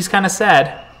sense that she's kind of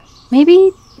sad.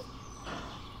 Maybe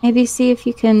see if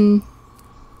you can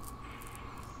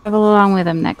travel along with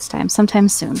him next time, sometime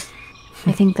soon.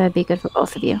 I think that'd be good for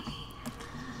both of you.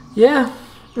 Yeah,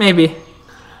 maybe.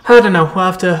 I don't know.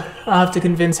 I'll have to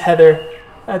convince Heather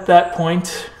at that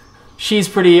point. She's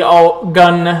pretty all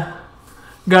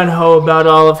gun-ho about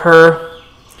all of her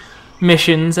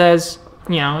missions, as,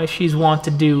 you know, as she's wont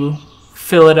to do.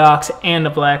 Philodox and a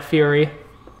Black Fury.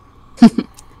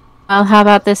 Well, how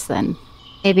about this then?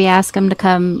 Maybe ask him to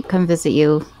come visit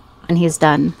you when he's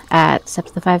done at Sept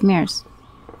of the Five Mirrors.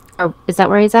 Or is that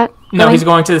where he's at? No, he's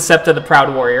going to the Sept of the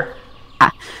Proud Warrior.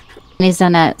 And he's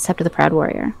done at Sept of the Proud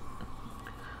Warrior.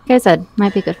 Like I said,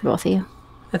 might be good for both of you.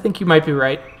 I think you might be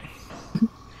right.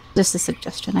 Just a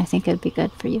suggestion. I think it'd be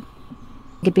good for you.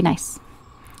 It'd be nice.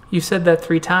 You said that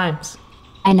 3 times.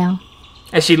 I know.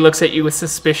 As she looks at you with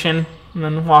suspicion and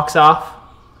then walks off.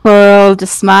 Cora will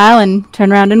just smile and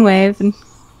turn around and wave and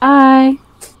bye.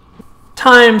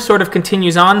 Time sort of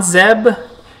continues on. Zeb,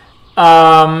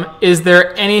 is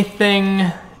there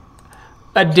anything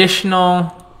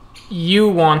additional you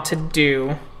want to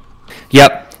do?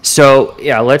 Yep. So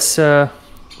yeah, let's kind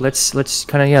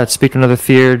of speak to another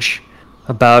theurge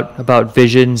about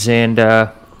visions and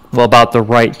about the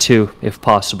right too, if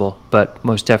possible, but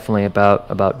most definitely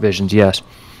about visions. Yes.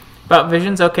 About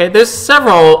visions, okay. There's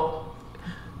several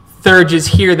theurges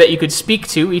here that you could speak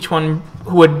to, each one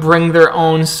who would bring their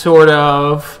own sort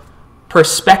of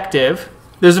perspective.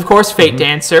 There's, of course, Fate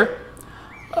Dancer.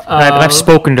 I've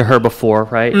spoken to her before,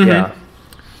 right? Mm-hmm. Yeah.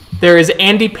 There is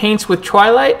Andy Paints with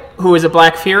Twilight, who is a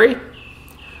Black Fury.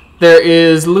 There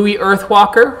is Louis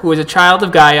Earthwalker, who is a child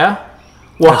of Gaia.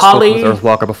 I've spoken with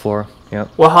Earthwalker before.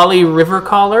 Yep. Wahali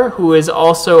Rivercaller, who is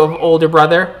also of older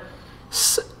brother.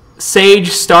 Sage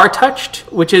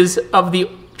Startouched, which is of the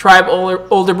tribe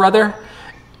older brother,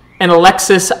 and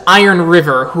Alexis Iron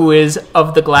River, who is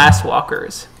of the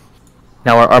Glasswalkers.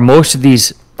 Now, are most of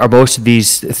these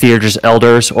theurges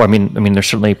elders, or I mean, they're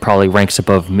certainly probably ranks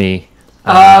above me.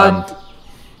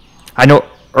 I know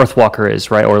Earthwalker is,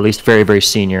 right, or at least very, very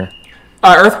senior.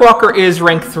 Earthwalker is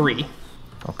rank 3.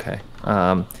 Okay.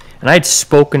 And I had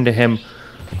spoken to him.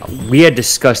 We had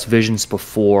discussed visions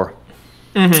before.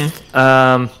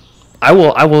 Mm-hmm. I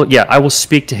will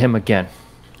speak to him again.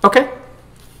 Okay.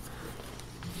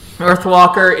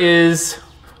 Earthwalker is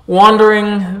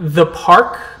wandering the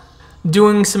park,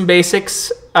 doing some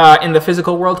basics in the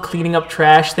physical world, cleaning up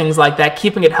trash, things like that,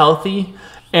 keeping it healthy,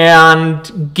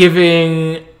 and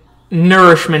giving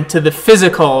nourishment to the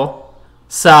physical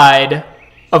side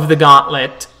of the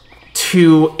gauntlet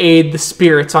to aid the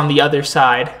spirits on the other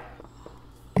side.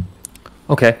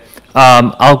 Okay.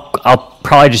 I'll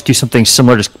probably just do something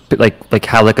similar, just like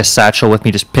have like a satchel with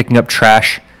me, just picking up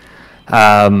trash,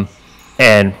 and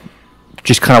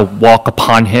just kind of walk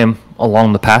upon him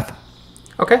along the path.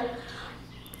 Okay.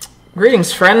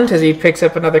 Greetings, friend, as he picks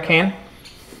up another can.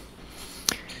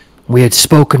 We had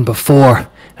spoken before,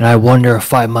 and I wonder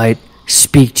if I might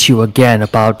speak to you again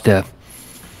about the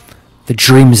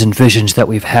dreams and visions that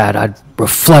we've had. I'd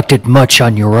reflected much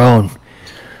on your own.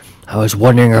 I was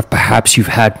wondering if perhaps you've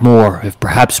had more, if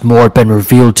perhaps more had been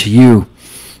revealed to you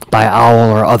by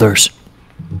Owl or others.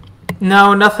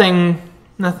 No, nothing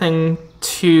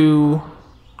too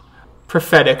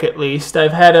prophetic, at least.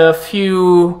 I've had a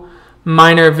few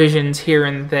minor visions here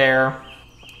and there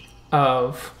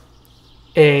of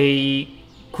a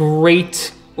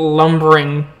great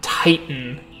lumbering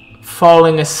titan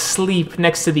falling asleep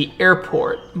next to the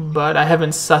airport, but I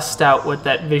haven't sussed out what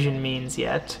that vision means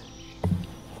yet.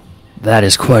 That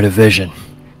is quite a vision.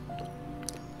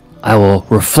 I will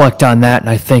reflect on that, and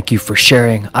I thank you for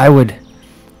sharing. I would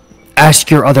ask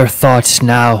your other thoughts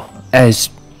now, as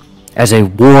a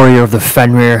warrior of the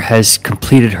Fenrir has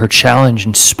completed her challenge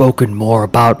and spoken more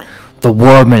about the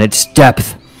Wyrm and its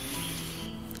depth.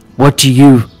 What did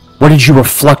you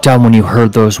reflect on when you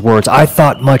heard those words? I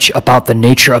thought much about the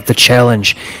nature of the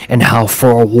challenge and how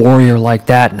for a warrior like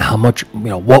that and how much,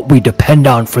 what we depend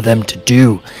on for them to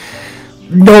do.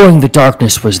 Knowing the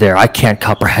darkness was there, I can't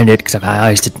comprehend it because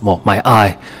my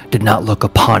eye did not look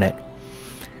upon it.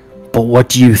 But what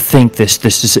do you think is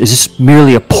this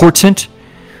merely a portent,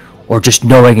 or just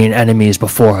knowing an enemy is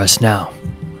before us now?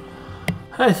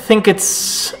 I think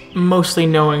it's mostly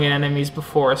knowing an enemy is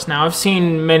before us now. I've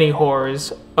seen many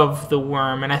horrors of the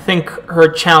Wyrm, and I think her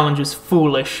challenge was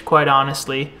foolish, quite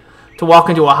honestly. To walk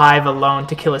into a hive alone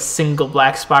to kill a single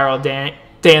black spiral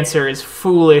dancer is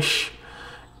foolish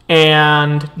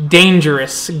and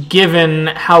dangerous, given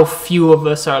how few of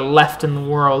us are left in the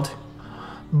world.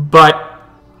 But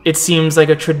it seems like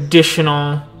a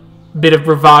traditional bit of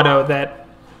bravado that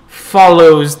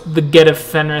follows the get of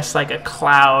Fenris like a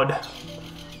cloud.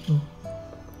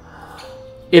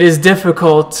 It is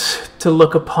difficult to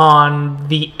look upon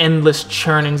the endless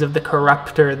churnings of the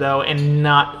corruptor, though, and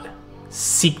not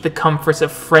seek the comforts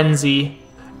of frenzy,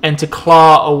 and to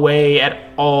claw away at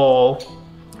all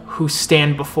who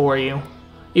stand before you.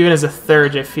 Even as a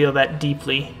theurge, I feel that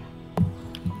deeply.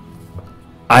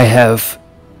 I have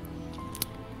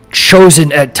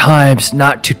chosen at times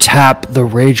not to tap the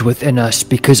rage within us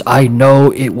because I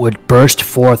know it would burst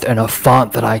forth in a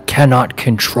font that I cannot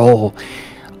control.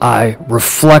 I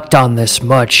reflect on this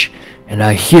much, and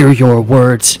I hear your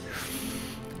words,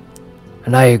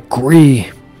 and I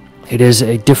agree. It is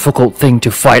a difficult thing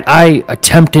to fight. I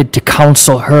attempted to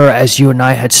counsel her, as you and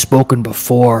I had spoken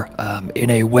before, in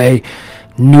a way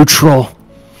neutral,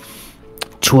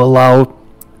 to allow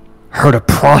her to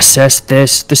process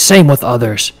this. The same with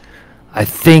others. I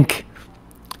think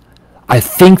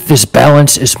this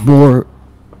balance is more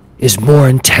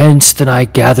intense than I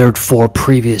gathered for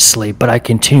previously, but I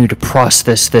continue to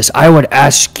process this. I would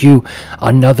ask you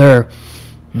another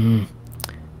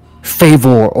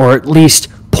favor, or at least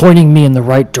pointing me in the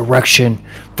right direction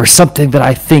for something that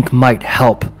I think might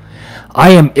help.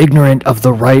 I am ignorant of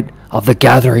the rite of the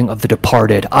gathering of the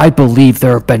departed. I believe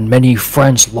there have been many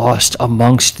friends lost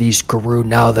amongst these Guru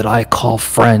now that I call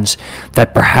friends,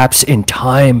 that perhaps in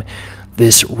time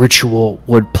this ritual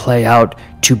would play out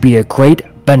to be a great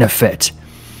benefit.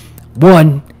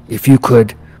 One, if you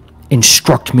could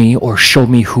instruct me or show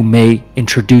me who may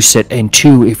introduce it, and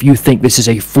two, if you think this is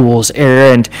a fool's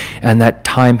errand and that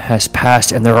time has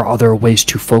passed and there are other ways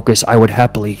to focus, I would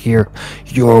happily hear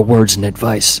your words and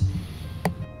advice.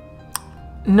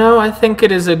 No, I think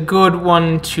it is a good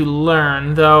one to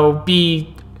learn, though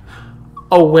be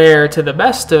aware to the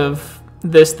best of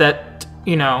this that,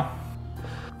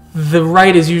 the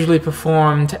rite is usually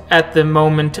performed at the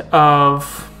moment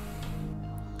of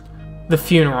the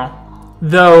funeral.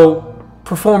 Though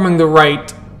performing the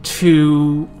rite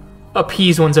to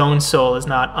appease one's own soul is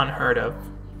not unheard of.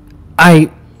 I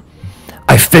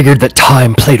figured that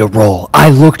time played a role. I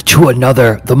looked to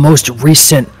the most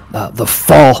recent, the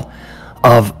fall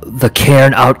of the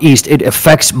cairn out east. It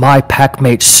affects my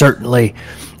packmate, certainly.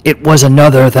 It was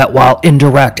another that, while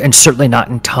indirect and certainly not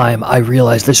in time, I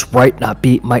realized this might not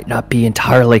be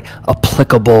entirely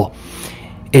applicable.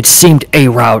 It seemed a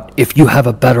route. If you have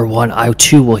a better one, I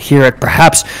too will hear it.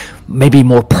 Perhaps maybe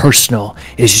more personal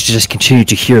is to just continue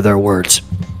to hear their words.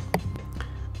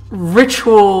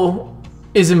 Ritual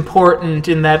is important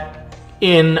in that,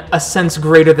 in a sense,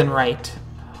 greater than rite.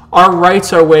 Our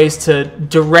rites are ways to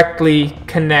directly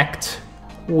connect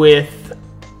with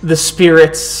the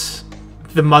spirits,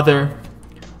 the mother,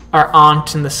 our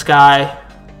aunt in the sky,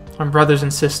 our brothers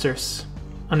and sisters,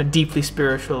 on a deeply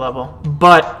spiritual level.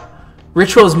 But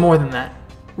ritual is more than that.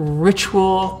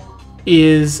 Ritual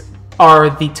are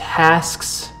the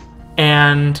tasks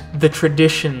and the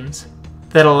traditions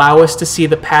that allow us to see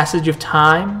the passage of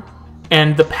time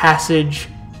and the passage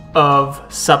of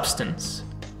substance.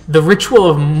 The ritual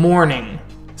of mourning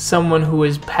someone who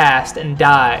has passed and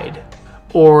died,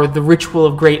 or the ritual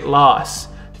of great loss,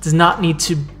 does not need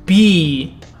to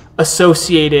be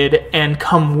associated and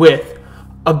come with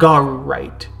a Garu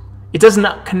rite. It does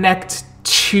not connect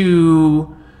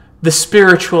to the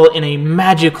spiritual in a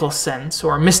magical sense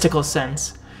or a mystical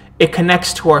sense. It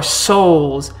connects to our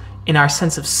souls in our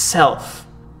sense of self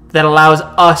that allows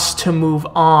us to move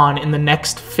on in the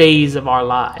next phase of our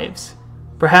lives.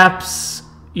 Perhaps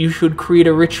you should create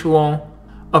a ritual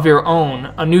of your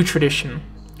own, a new tradition,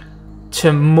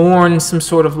 to mourn some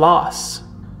sort of loss.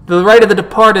 The Rite of the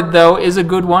Departed, though, is a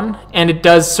good one, and it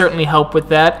does certainly help with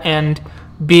that, and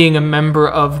being a member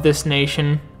of this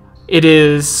nation, it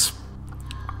is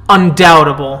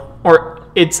undoubtable, or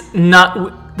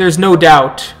there's no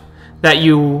doubt that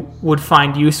you would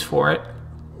find use for it.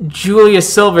 Julia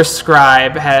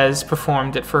Silverscribe has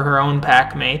performed it for her own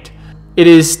packmate. It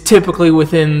is typically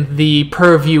within the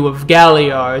purview of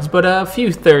Galliards, but a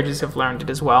few theurges have learned it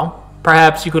as well.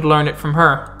 Perhaps you could learn it from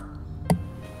her.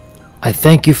 I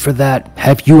thank you for that.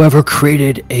 Have you ever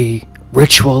created a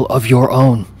ritual of your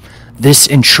own? This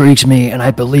intrigues me, and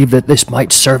I believe that this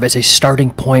might serve as a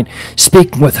starting point.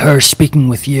 Speaking with her, speaking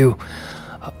with you,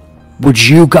 would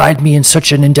you guide me in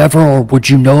such an endeavor, or would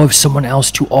you know of someone else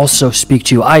to also speak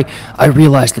to? I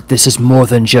realize that this is more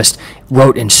than just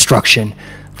rote instruction,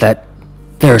 that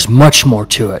there's much more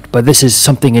to it, but this is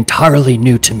something entirely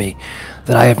new to me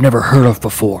that I have never heard of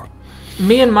before.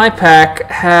 Me and my pack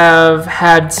have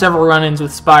had several run-ins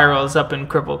with spirals up in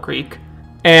Cripple Creek,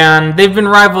 and they've been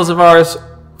rivals of ours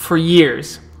for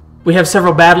years. We have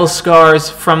several battle scars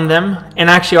from them, and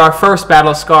actually our first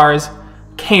battle scars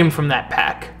came from that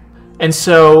pack. And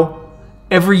so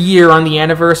every year on the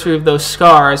anniversary of those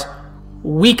scars,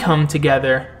 we come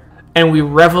together and we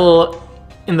revel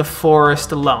in the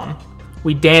forest alone.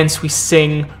 We dance, we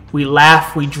sing, we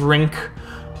laugh, we drink,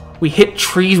 we hit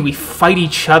trees, we fight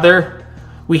each other,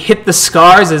 we hit the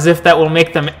scars as if that will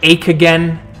make them ache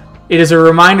again. It is a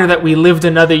reminder that we lived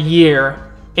another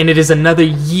year, and it is another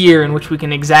year in which we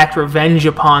can exact revenge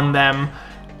upon them,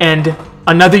 and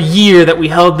another year that we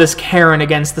held this cairn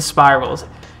against the spirals.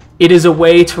 It is a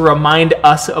way to remind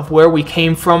us of where we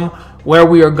came from, where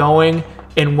we are going,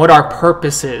 and what our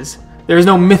purpose is. There is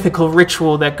no mythical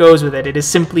ritual that goes with it. It is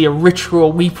simply a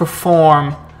ritual we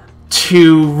perform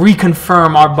to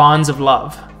reconfirm our bonds of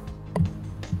love.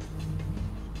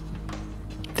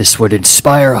 This would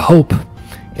inspire hope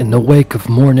in the wake of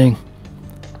mourning.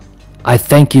 I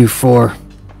thank you for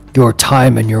your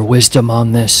time and your wisdom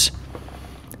on this,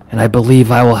 and I believe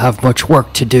I will have much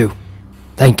work to do.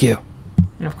 Thank you.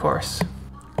 Of course.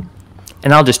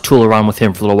 And I'll just tool around with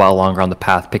him for a little while longer on the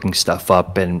path, picking stuff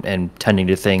up and tending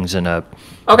to things in a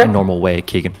normal way,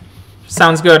 Keegan.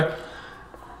 Sounds good.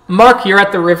 Mark, you're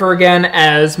at the river again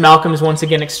as Malcolm is once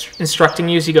again instructing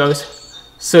you as he goes.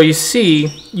 So you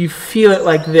feel it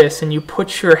like this, and you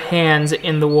put your hands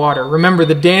in the water. Remember,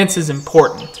 the dance is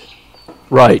important.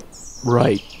 Right.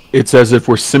 It's as if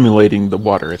we're simulating the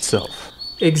water itself.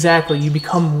 Exactly, you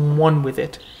become one with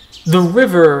it. The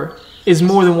river is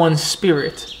more than one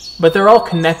spirit, but they're all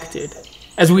connected,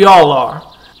 as we all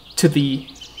are, to the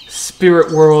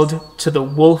spirit world, to the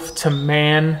wolf, to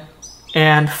man,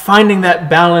 and finding that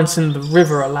balance in the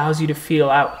river allows you to feel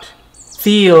out.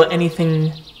 Feel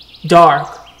anything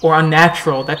dark or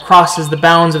unnatural that crosses the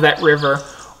bounds of that river,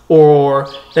 or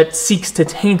that seeks to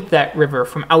taint that river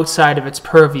from outside of its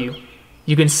purview.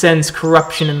 You can sense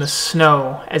corruption in the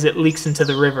snow as it leaks into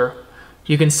the river.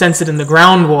 You can sense it in the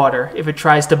groundwater if it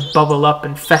tries to bubble up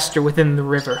and fester within the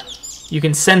river. You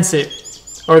can sense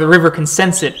it, or the river can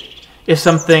sense it, if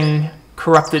something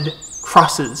corrupted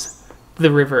crosses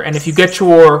the river. And if you get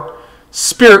your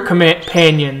spirit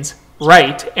companions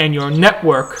right and your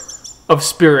network of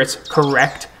spirits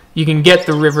correct, You can get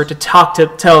the river to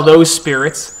tell those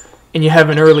spirits, and you have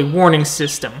an early warning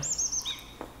system.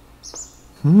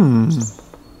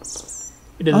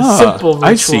 It is a simple ritual.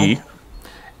 I see.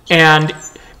 And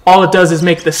all it does is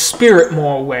make the spirit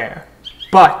more aware.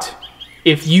 But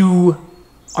if you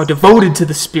are devoted to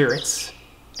the spirits,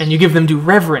 and you give them due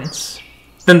reverence,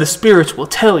 then the spirits will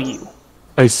tell you.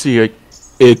 I see.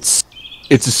 It's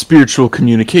a spiritual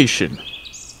communication.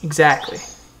 Exactly.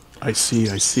 I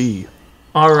see.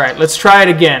 All right, let's try it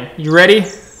again. You ready?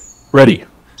 Ready.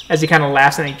 As he kind of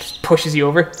laughs and he just pushes you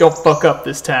over. Don't fuck up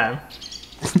this time.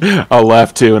 I'll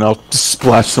laugh too, and I'll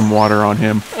splash some water on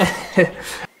him.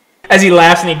 As he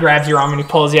laughs and he grabs your arm and he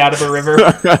pulls you out of the river.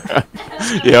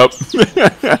 Yep.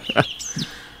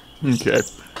 Okay.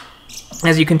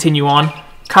 As you continue on,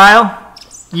 Kyle,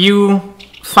 you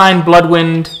find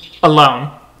Bloodwind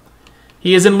alone.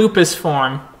 He is in lupus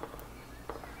form.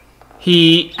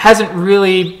 He hasn't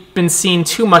really been seen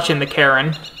too much in the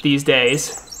Karen these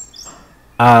days.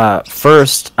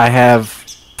 First, I have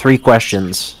 3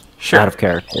 questions out of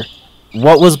character.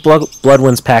 What was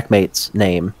Bloodwind's packmate's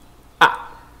name?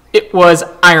 It was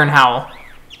Iron Howl.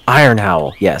 Iron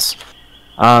Howl, yes.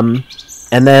 And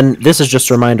then, this is just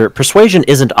a reminder, persuasion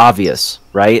isn't obvious,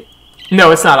 right?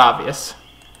 No, it's not obvious.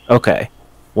 Okay,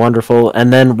 wonderful.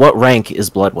 And then, what rank is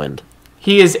Bloodwind?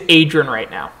 He is Adrian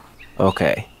right now.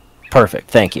 Okay,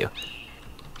 perfect, thank you.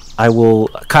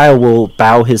 Kyle will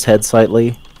bow his head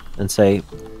slightly and say,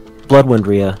 Bloodwind,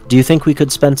 Rhea, do you think we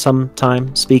could spend some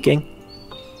time speaking?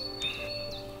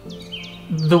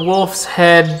 The wolf's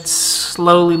head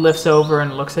slowly lifts over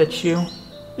and looks at you.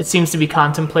 It seems to be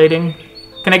contemplating.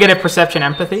 Can I get a perception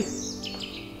empathy?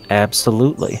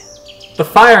 Absolutely. The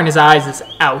fire in his eyes is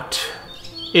out.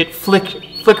 It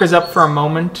flickers up for a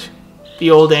moment.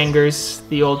 The old angers,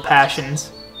 the old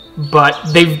passions. But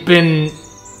they've been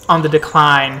on the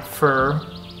decline for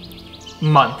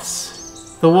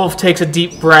months. The wolf takes a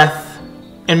deep breath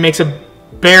and makes a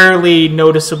barely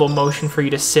noticeable motion for you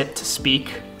to sit to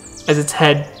speak. As its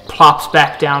head plops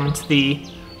back down into the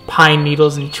pine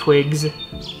needles and twigs,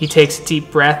 he takes a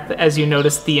deep breath as you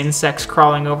notice the insects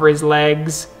crawling over his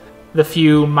legs, the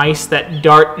few mice that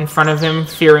dart in front of him,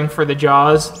 fearing for the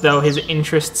jaws, though his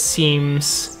interest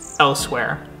seems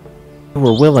elsewhere. If you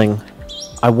were willing,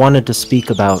 I wanted to speak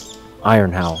about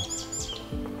Iron Howl.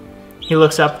 He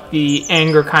looks up, the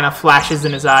anger kind of flashes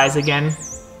in his eyes again.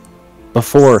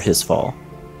 Before his fall,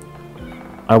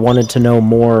 I wanted to know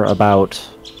more about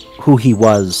who he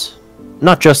was,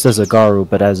 not just as a Garu,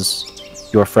 but as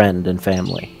your friend and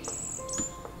family.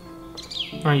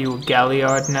 Are you a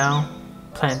Galliard now?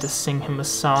 Plan to sing him a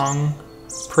song,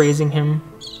 praising him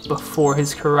before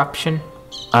his corruption?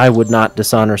 I would not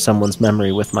dishonor someone's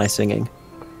memory with my singing.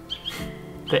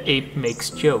 The ape makes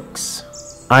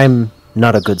jokes. I'm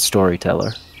not a good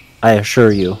storyteller. I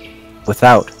assure you,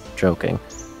 without joking,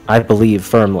 I believe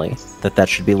firmly that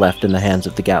should be left in the hands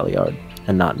of the Galliard,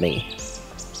 and not me.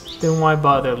 Then why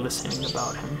bother listening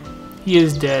about him? He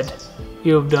is dead.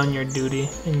 You have done your duty,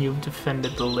 and you have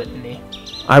defended the litany.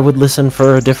 I would listen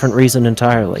for a different reason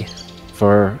entirely.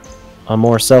 For a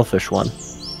more selfish one.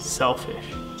 Selfish?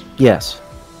 Yes.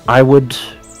 I would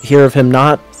hear of him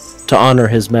not to honor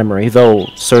his memory, though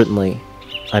certainly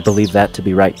I believe that to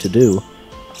be right to do,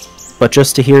 but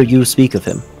just to hear you speak of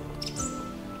him.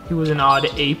 He was an odd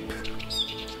ape.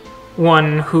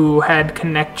 One who had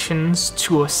connections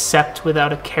to a Sept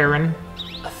without a Karen,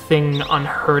 a thing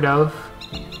unheard of,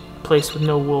 a place with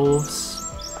no wolves.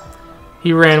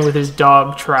 He ran with his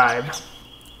dog tribe.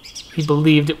 He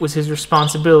believed it was his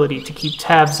responsibility to keep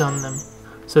tabs on them,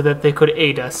 so that they could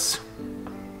aid us.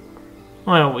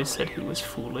 I always said he was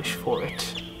foolish for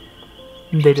it.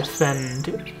 They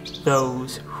defend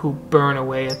those who burn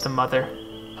away at the mother,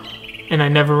 and I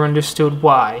never understood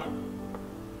why.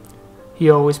 He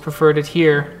always preferred it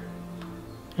here,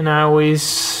 and I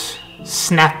always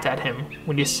snapped at him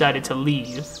when he decided to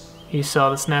leave. He saw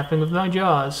the snapping of my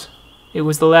jaws. It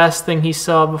was the last thing he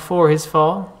saw before his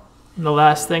fall, and the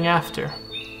last thing after.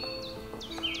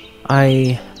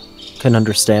 I can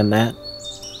understand that.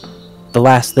 The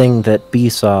last thing that Bee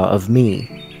saw of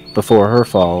me before her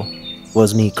fall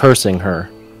was me cursing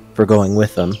her for going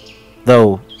with them,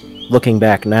 though, looking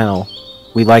back now,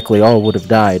 we likely all would have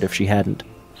died if she hadn't.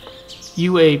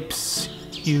 You apes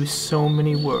use so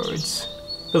many words.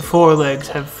 The forelegs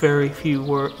have very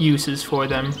few uses for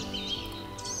them.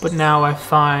 But now I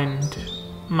find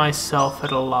myself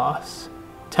at a loss.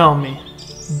 Tell me,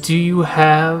 do you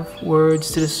have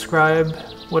words to describe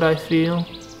what I feel?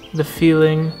 The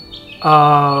feeling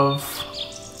of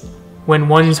when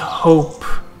one's hope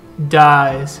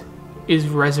dies, is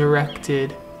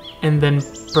resurrected, and then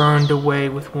burned away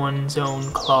with one's own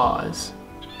claws.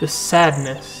 The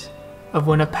sadness of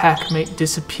when a packmate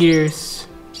disappears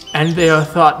and they are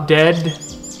thought dead,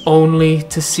 only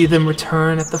to see them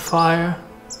return at the fire.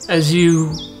 As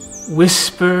you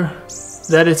whisper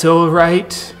that it's all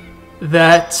right,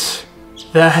 that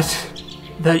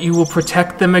you will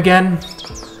protect them again,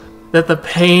 that the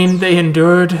pain they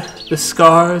endured, the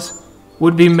scars,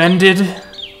 would be mended,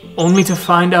 only to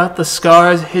find out the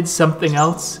scars hid something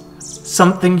else,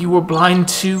 something you were blind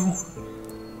to,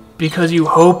 because you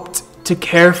hoped to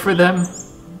care for them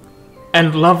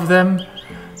and love them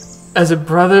as a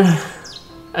brother,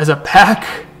 as a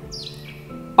pack.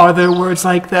 Are there words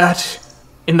like that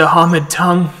in the Hamid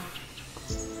tongue?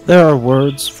 There are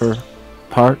words for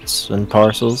parts and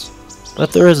parcels,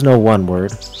 but there is no one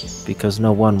word, because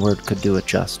no one word could do it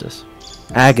justice.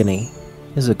 Agony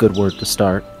is a good word to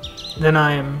start. Then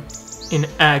I am in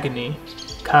agony,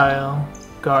 Kyle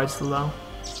Guardslow.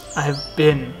 I have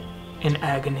been in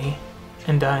agony,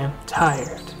 and I am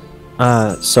tired.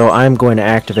 So I'm going to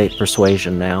activate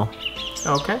Persuasion now.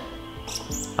 Okay.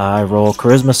 I roll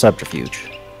Charisma Subterfuge.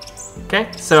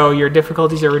 Okay, so your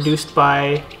difficulties are reduced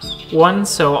by 1,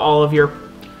 so all of your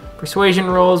persuasion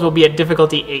rolls will be at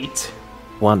difficulty 8.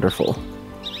 Wonderful.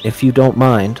 If you don't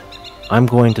mind, I'm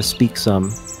going to speak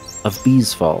some of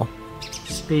Bee's Fall.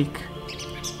 Speak.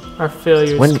 Our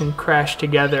failures can crash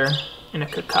together in a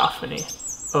cacophony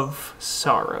of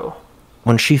sorrow.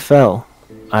 When she fell,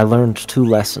 I learned 2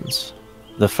 lessons.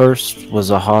 The first was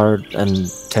a hard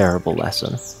and terrible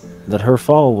lesson, that her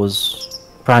fall was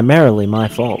primarily my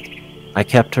fault. I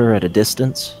kept her at a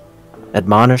distance,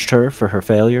 admonished her for her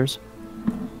failures,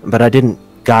 but I didn't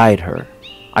guide her.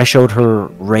 I showed her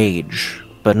rage,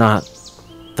 but not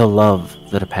the love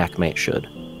that a packmate should.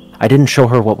 I didn't show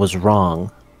her what was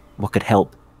wrong, what could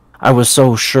help. I was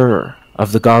so sure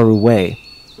of the Garu way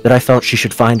that I felt she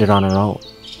should find it on her own,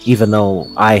 even though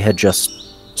I had just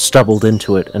stumbled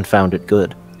into it and found it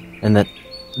good, and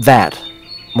that,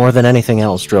 more than anything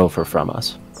else, drove her from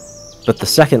us. But the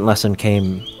second lesson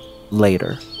came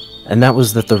later, and that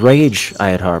was that the rage I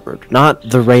had harbored, not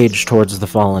the rage towards the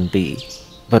fallen bee,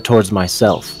 but towards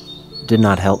myself, did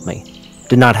not help me,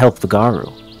 did not help the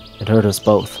Garu. It hurt us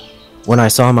both. When I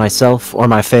saw myself or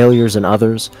my failures in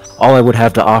others, all I would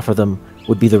have to offer them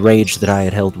would be the rage that I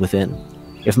had held within.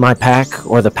 If my pack,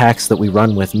 or the packs that we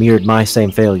run with, mirrored my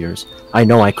same failures, I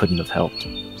know I couldn't have helped.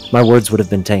 My words would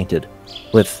have been tainted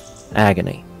with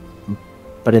agony.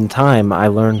 But in time, I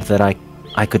learned that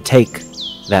I could take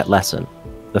that lesson,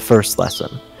 the first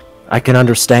lesson. I can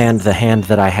understand the hand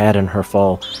that I had in her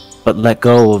fall, but let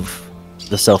go of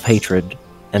the self-hatred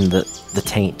and the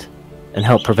taint, and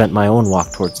help prevent my own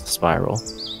walk towards the spiral.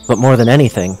 But more than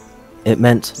anything, it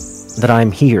meant that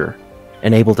I'm here,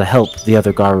 and able to help the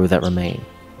other Garu that remain.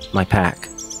 My pack,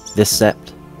 this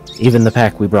Sept, even the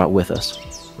pack we brought with us.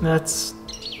 That's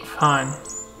fine.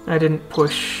 I didn't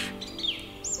push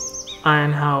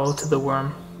Iron Howl to the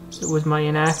Wyrm. It was my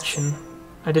inaction.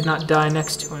 I did not die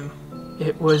next to him.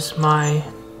 It was my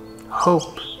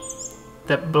hope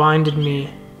that blinded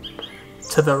me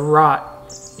to the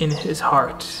rot in his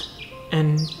heart.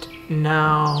 And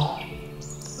now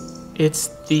it's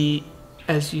the,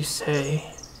 as you say,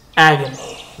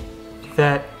 agony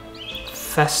that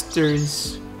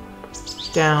festers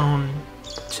down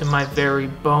to my very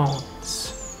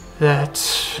bones, that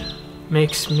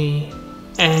makes me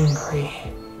angry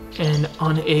and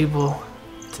unable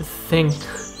to think.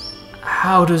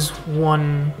 How does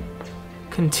one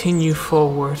continue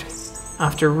forward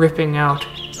after ripping out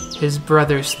his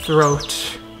brother's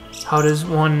throat? How does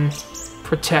one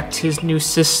protect his new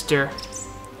sister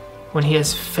when he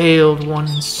has failed one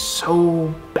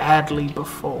so badly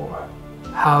before?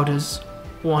 How does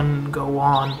one go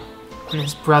on when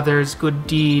his brother's good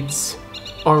deeds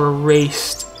are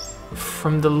erased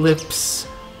from the lips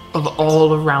of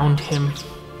all around him,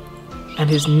 and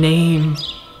his name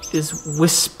is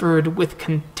whispered with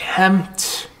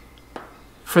contempt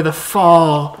for the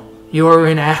fall your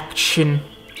inaction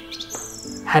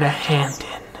had a hand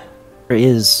in? There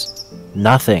is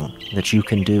nothing that you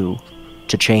can do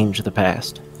to change the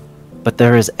past, but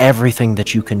there is everything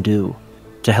that you can do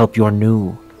to help your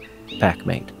new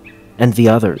packmate and the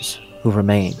others who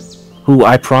remain, who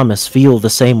I promise feel the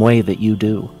same way that you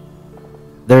do.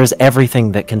 There is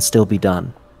everything that can still be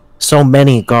done. So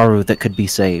many Garu that could be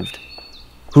saved,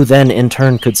 who then in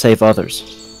turn could save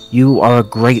others. You are a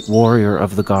great warrior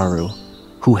of the Garu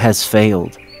who has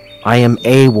failed. I am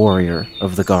a warrior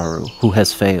of the Garu who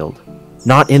has failed.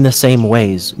 Not in the same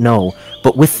ways, no,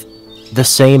 but with the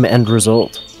same end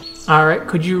result. Alright,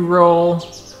 could you roll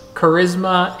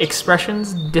Charisma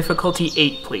Expressions, difficulty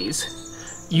 8,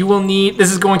 please. You will need...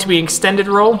 This is going to be an extended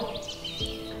roll.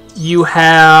 You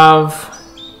have...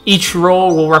 Each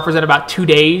roll will represent about 2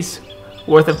 days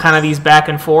worth of kind of these back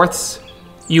and forths.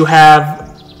 You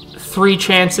have 3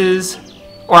 chances...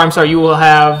 Or, I'm sorry, you will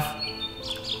have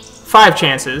 5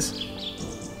 chances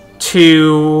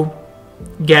to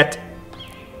get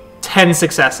 10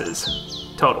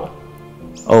 successes total.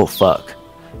 Oh, fuck.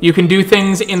 You can do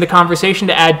things in the conversation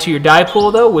to add to your die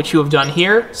pool, though, which you have done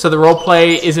here. So the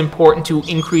roleplay is important to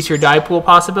increase your die pool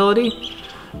possibility.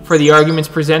 For the arguments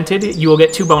presented, you will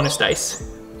get 2 bonus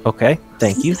dice. Okay,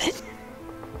 thank you.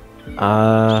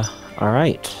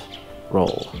 Alright.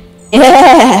 Roll.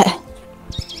 Yeah!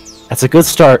 That's a good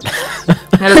start.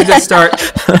 That is a good start.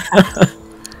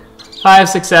 5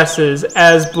 successes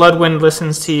as Bloodwind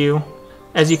listens to you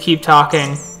as you keep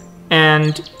talking,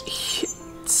 and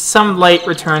some light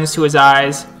returns to his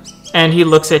eyes, and he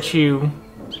looks at you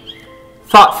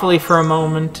thoughtfully for a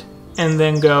moment, and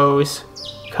then goes,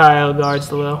 Kyle guards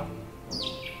the low.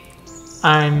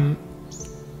 I'm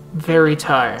very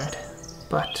tired,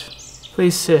 but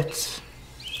please sit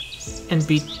and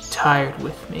be tired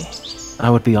with me. I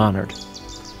would be honored.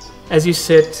 As you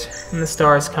sit and the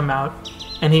stars come out,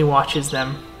 and he watches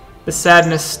them, the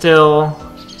sadness still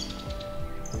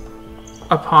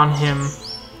upon him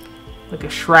like a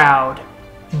shroud,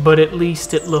 but at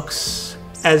least it looks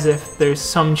as if there's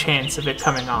some chance of it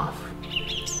coming off.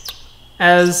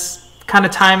 As kind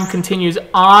of time continues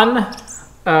on,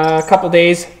 a couple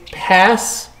days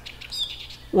pass.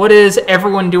 What is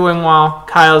everyone doing while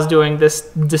Kyle's doing this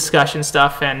discussion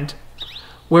stuff? And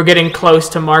we're getting close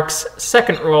to Mark's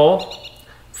second roll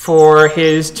for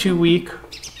his 2-week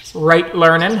right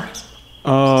learning.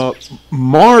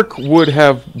 Mark would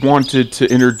have wanted to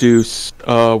introduce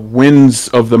Winds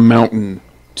of the Mountain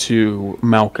to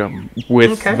Malcolm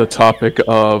with the topic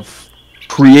of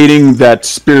creating that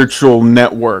spiritual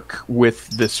network with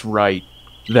this rite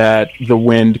that the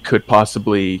wind could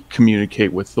possibly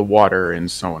communicate with the water and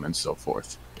so on and so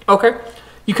forth. Okay.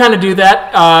 You kind of do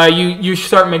that. You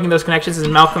start making those connections as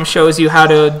Malcolm shows you how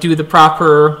to do the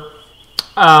proper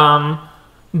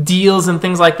deals and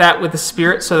things like that with the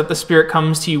spirit so that the spirit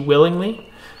comes to you willingly.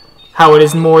 How it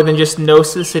is more than just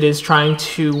gnosis. It is trying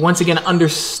to, once again,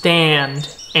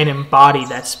 understand and embody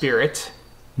that spirit.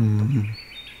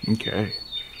 Mm-hmm. Okay.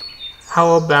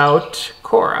 How about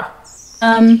Cora?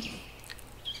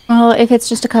 Well, if it's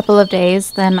just a couple of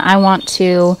days, then I want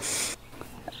to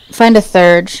find a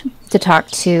theurge to talk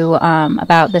to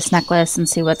about this necklace and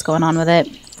see what's going on with it.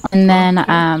 And then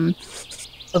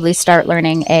probably start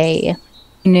learning a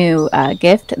new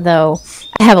gift, though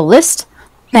I have a list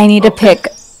I need to pick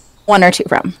 1 or 2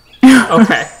 from.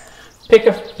 Okay. Pick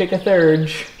a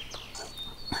theurge.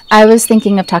 I was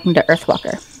thinking of talking to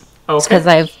Earthwalker. Okay. Because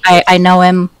I know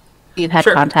him. We've had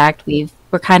contact.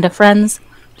 We're kind of friends.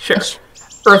 Sure.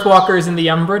 Earthwalker is in the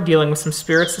Umbra dealing with some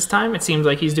spirits this time. It seems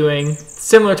like he's doing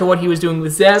similar to what he was doing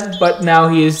with Zeb, but now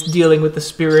he is dealing with the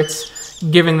spirits,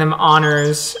 giving them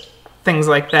honors, things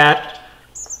like that.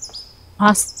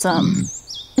 Awesome.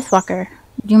 Earthwalker,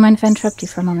 do you mind if I interrupt you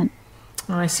for a moment?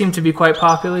 I seem to be quite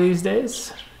popular these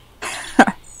days.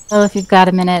 Well, if you've got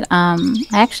a minute, I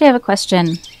actually have a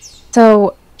question.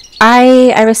 So,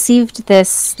 I received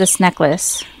this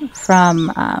necklace from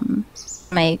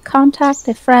a contact,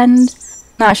 a friend.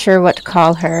 Not sure what to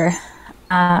call her.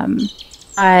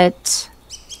 But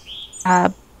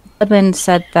Bloodwind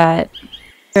said that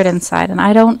it inside,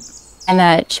 and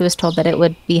that she was told that it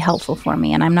would be helpful for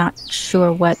me, and I'm not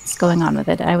sure what's going on with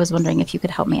it. I was wondering if you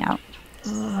could help me out.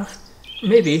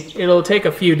 Maybe. It'll take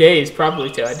a few days,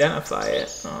 probably, to identify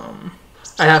it.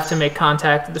 I have to make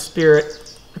contact with the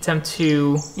spirit, attempt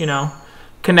to,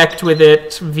 connect with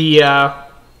it via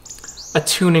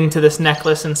attuning to this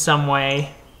necklace in some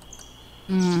way.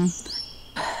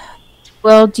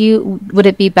 Well, would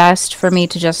it be best for me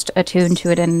to just attune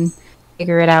to it and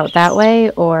figure it out that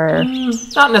way, or?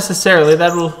 Not necessarily.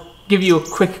 That will give you a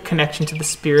quick connection to the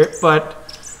spirit, but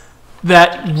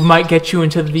that might get you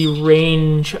into the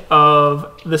range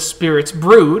of the spirit's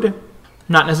brood,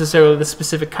 not necessarily the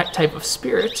specific type of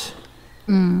spirit.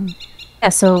 Yeah,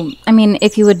 so,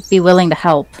 if you would be willing to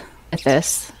help with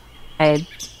this, I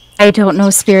don't know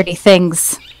spirity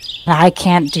things. I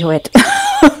can't do it.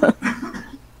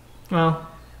 Well,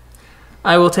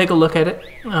 I will take a look at it.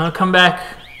 Come back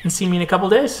and see me in a couple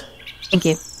days. Thank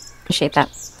you. Appreciate that.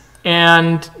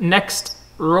 And next,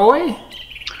 Roy?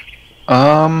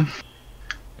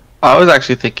 I was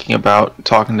actually thinking about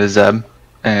talking to Zeb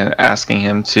and asking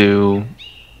him to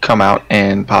come out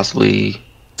and possibly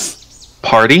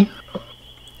party.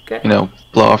 Okay.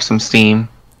 Blow off some steam.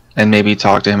 and maybe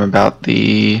talk to him about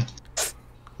the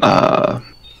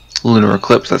lunar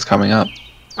eclipse that's coming up.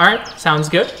 Alright, sounds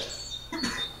good.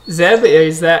 Zeb,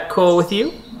 is that cool with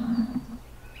you?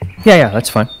 Yeah, that's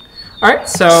fine. Alright,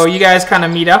 so you guys kind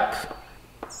of meet up.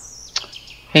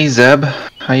 Hey Zeb,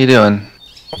 how you doing?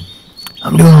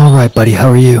 I'm doing alright, buddy. How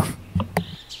are you?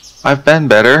 I've been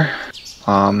better.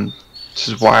 This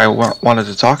is why I wanted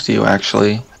to talk to you,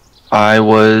 actually. I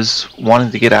was wanting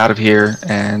to get out of here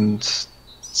and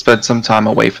spend some time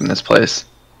away from this place.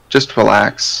 Just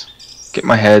relax. Get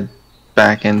my head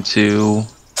back into...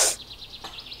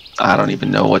 I don't even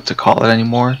know what to call it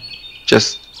anymore.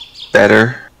 Just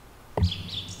better.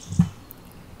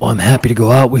 Well, I'm happy to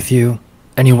go out with you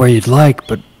anywhere you'd like,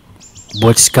 but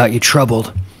what's got you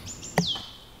troubled?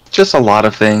 Just a lot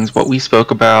of things. What we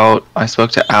spoke about, I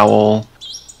spoke to Owl,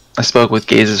 I spoke with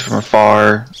Gazes from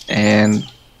Afar, and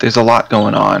there's a lot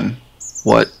going on.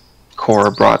 What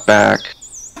Cora brought back.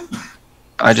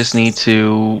 I just need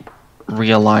to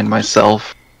realign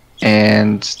myself,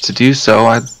 and to do so,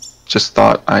 I just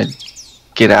thought I'd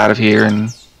get out of here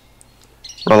and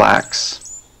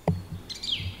relax.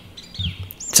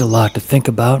 It's a lot to think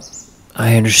about.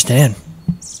 I understand.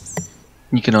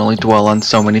 You can only dwell on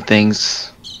so many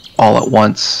things all at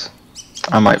once.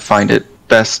 I might find it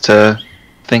best to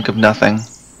think of nothing.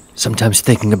 Sometimes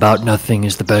thinking about nothing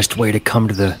is the best way to come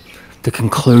to the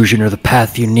conclusion or the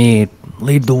path you need.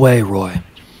 Lead the way, Roy.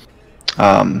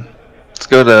 Let's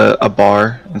go to a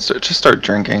bar and start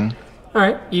drinking.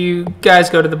 Alright, you guys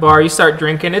go to the bar, you start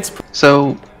drinking.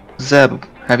 So, Zeb,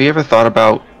 have you ever thought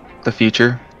about the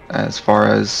future as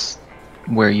far as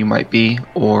where you might be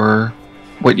or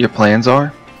what your plans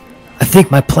are? I think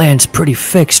my plan's pretty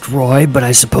fixed, Roy, but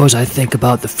I suppose I think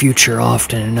about the future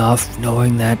often enough,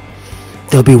 knowing that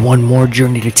there'll be one more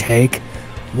journey to take,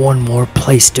 one more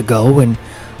place to go, and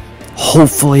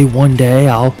hopefully one day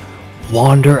I'll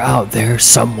wander out there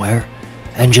somewhere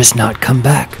and just not come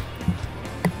back.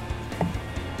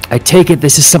 I take it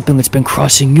this is something that's been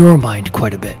crossing your mind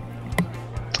quite a bit.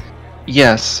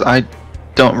 Yes, I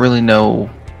don't really know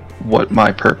what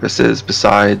my purpose is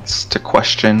besides to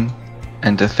question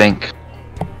and to think.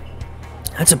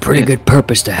 That's a pretty good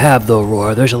purpose to have, though,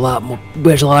 Roy. There's a lot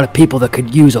of people that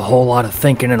could use a whole lot of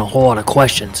thinking and a whole lot of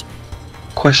questions.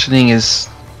 Questioning is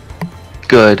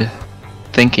good.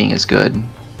 Thinking is good.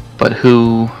 But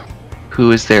who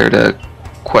is there to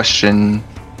question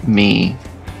me?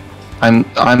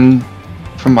 I'm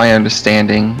from my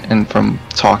understanding and from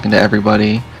talking to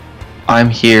everybody, I'm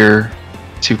here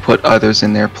to put others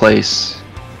in their place,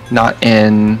 not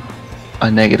in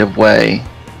a negative way,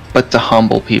 but to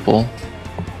humble people.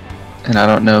 And I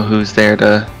don't know who's there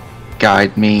to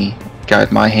guide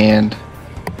my hand.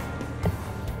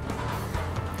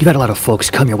 You've had a lot of folks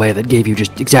come your way that gave you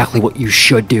just exactly what you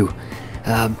should do,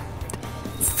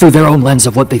 through their own lens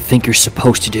of what they think you're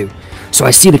supposed to do. So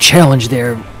I see the challenge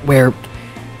there, where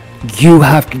you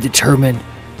have to determine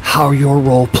how your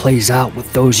role plays out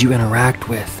with those you interact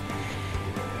with.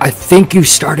 I think you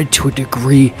started to a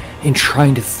degree in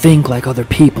trying to think like other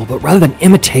people, but rather than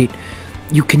imitate,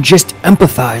 you can just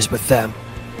empathize with them.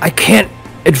 I can't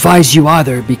advise you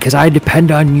either, because I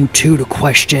depend on you too to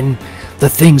question the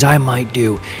things I might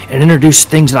do and introduce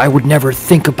things that I would never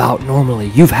think about normally.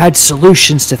 You've had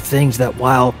solutions to things that,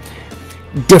 while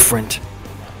different,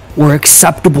 were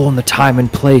acceptable in the time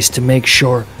and place to make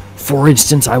sure, for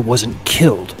instance, I wasn't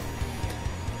killed.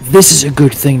 This is a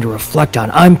good thing to reflect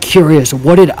on. I'm curious,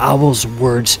 what did Owl's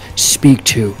words speak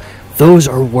to? Those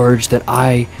are words that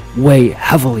I weigh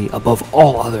heavily above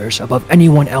all others, above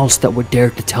anyone else that would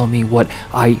dare to tell me what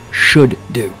I should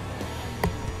do.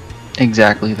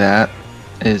 Exactly that,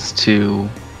 is to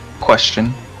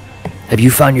question. Have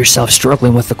you found yourself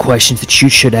struggling with the questions that you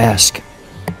should ask?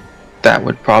 That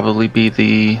would probably be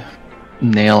the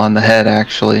nail on the head,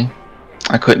 actually.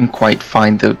 I couldn't quite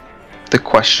find the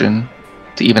question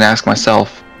to even ask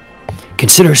myself.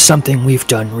 Consider something we've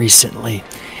done recently,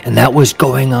 and that was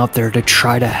going out there to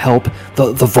try to help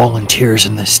the volunteers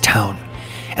in this town.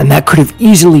 And that could have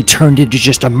easily turned into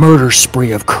just a murder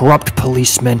spree of corrupt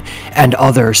policemen and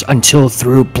others, until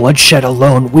through bloodshed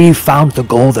alone we found the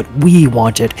goal that we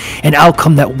wanted, an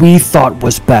outcome that we thought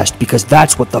was best, because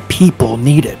that's what the people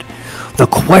needed. The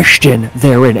question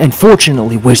therein, and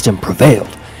fortunately wisdom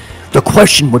prevailed. The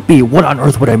question would be, what on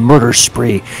earth would a murder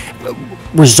spree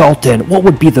result in? What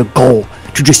would be the goal?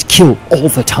 To just kill all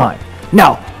the time?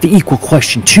 Now, the equal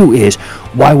question too is,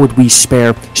 why would we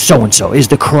spare so-and-so? Is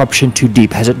the corruption too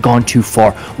deep? Has it gone too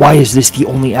far? Why is this the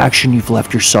only action you've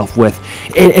left yourself with?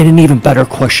 And an even better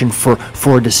question for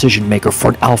a decision maker,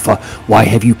 for an alpha, why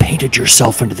have you painted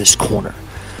yourself into this corner?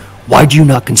 Why do you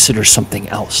not consider something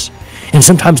else? And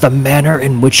sometimes the manner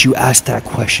in which you ask that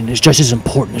question is just as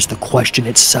important as the question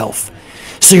itself.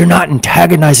 So you're not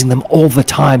antagonizing them all the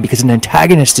time, because an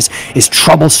antagonist is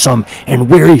troublesome and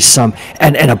wearisome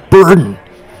and a burden.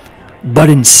 But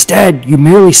instead, you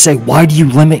merely say, why do you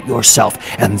limit yourself?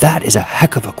 And that is a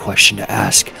heck of a question to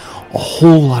ask a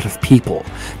whole lot of people,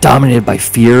 dominated by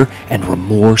fear and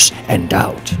remorse and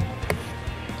doubt.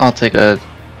 I'll take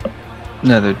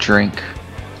another drink.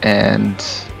 And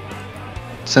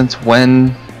since when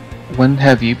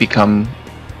have you become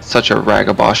such a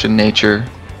ragabosh in nature?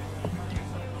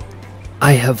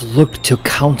 I have looked to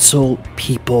counsel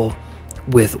people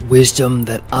with wisdom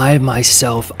that I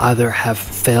myself either have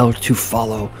failed to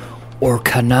follow or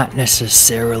cannot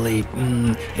necessarily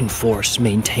enforce,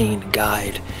 maintain,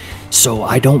 guide. So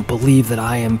I don't believe that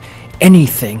I am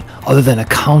anything other than a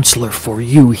counselor for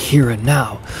you here and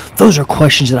now. Those are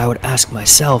questions that I would ask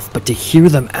myself, but to hear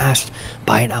them asked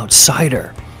by an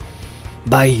outsider,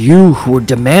 by you who would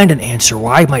demand an answer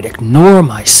where I might ignore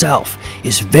myself,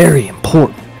 is very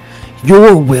important.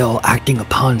 Your will acting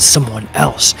upon someone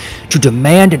else to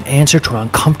demand an answer to an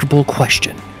uncomfortable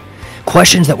question.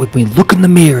 Questions that when we look in the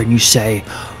mirror and you say,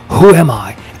 who am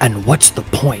I and what's the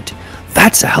point?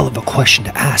 That's a hell of a question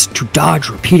to ask, to dodge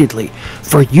repeatedly.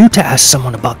 For you to ask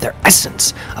someone about their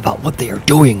essence, about what they are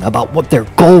doing, about what their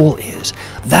goal is,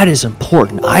 that is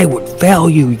important. I would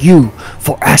value you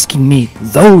for asking me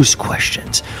those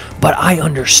questions. But I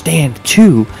understand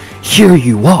too, here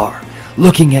you are,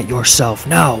 looking at yourself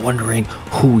now, wondering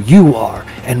who you are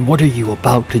and what are you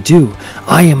about to do.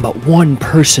 I am but one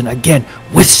person, again,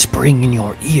 whispering in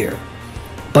your ear.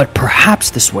 But perhaps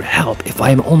this would help if I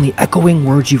am only echoing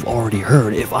words you've already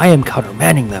heard. If I am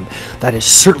countermanding them, that is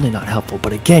certainly not helpful.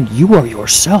 But again, you are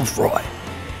yourself, Roy.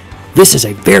 This is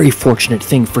a very fortunate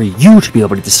thing for you to be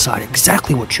able to decide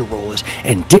exactly what your role is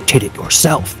and dictate it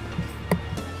yourself.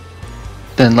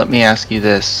 Then let me ask you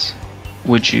this.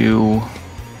 Would you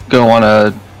go on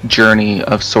a journey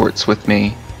of sorts with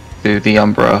me through the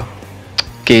Umbra?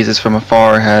 Gazes from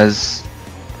Afar has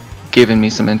given me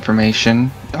some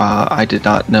information. I did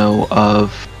not know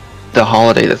of the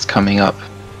holiday that's coming up.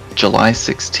 July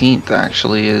 16th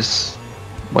actually is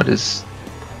what is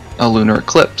a lunar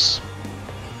eclipse.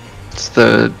 It's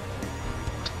the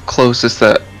closest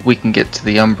that we can get to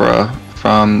the Umbra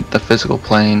from the physical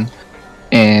plane,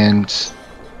 and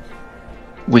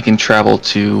we can travel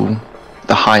to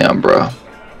the High Umbra.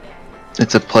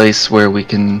 It's a place where we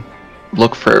can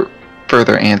look for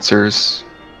further answers,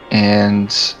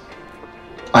 and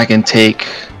I can take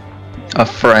a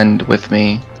friend with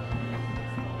me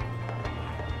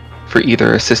for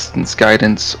either assistance,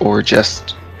 guidance, or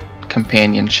just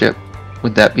companionship.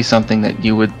 Would that be something that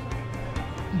you would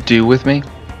do with me?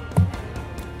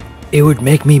 It would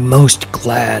make me most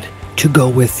glad to go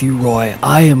with you, Roy.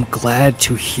 I am glad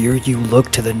to hear you look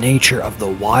to the nature of the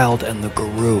wild and the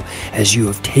Guru, as you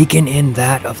have taken in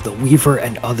that of the Weaver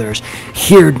and others.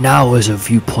 Here now is a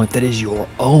viewpoint that is your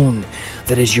own,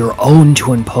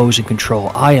 to impose and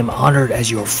control. I am honored as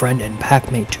your friend and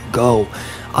packmate to go.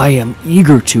 I am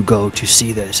eager to go to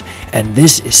see this, and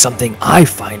this is something I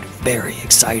find very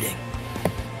exciting.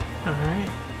 Alright,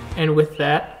 and with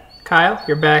that, Kyle,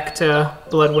 you're back to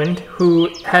Bloodwind,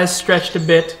 who has stretched a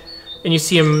bit, and you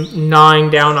see him gnawing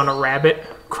down on a rabbit,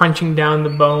 crunching down the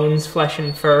bones, flesh,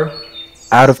 and fur.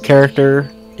 Out of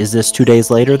character, is this 2 days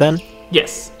later then?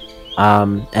 Yes.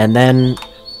 And then,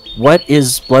 what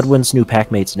is Bloodwind's new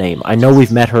packmate's name? I know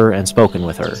we've met her and spoken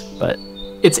with her, but...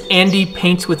 It's Andy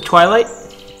Paints with Twilight.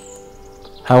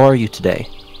 How are you today,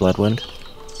 Bloodwind?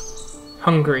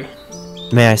 Hungry.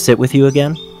 May I sit with you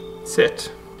again?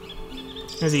 Sit.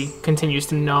 As he continues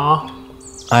to gnaw.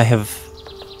 I have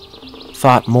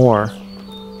thought more,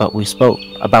 but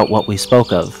about what we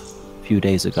spoke of a few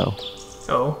days ago.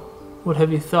 Oh, what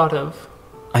have you thought of?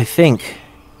 I think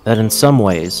that in some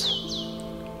ways,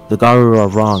 the Garu are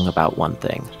wrong about one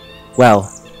thing.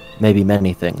 Well, maybe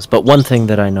many things, but one thing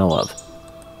that I know of.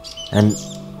 And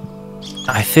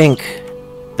I think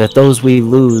that those we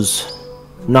lose,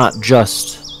 not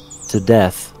just to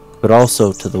death, but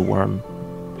also to the Wyrm,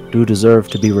 do deserve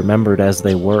to be remembered as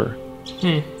they were.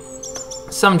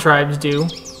 Some tribes do.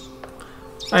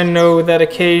 I know that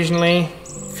occasionally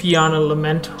Fianna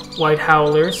lament white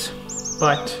howlers,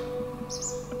 but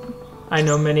I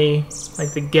know many,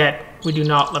 like the Get, we do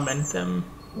not lament them,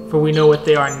 for we know what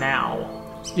they are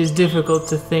now. It is difficult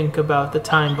to think about the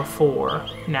time before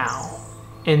now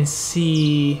and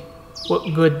see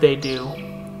what good they do,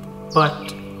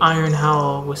 but Iron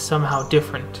Howl was somehow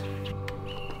different.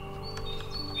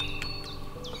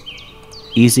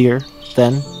 Easier,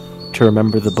 then, to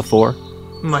remember the before?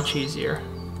 much easier.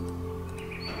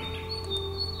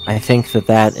 I think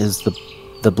that is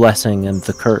the blessing and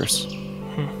the curse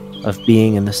of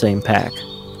being in the same pack.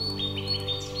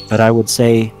 But I would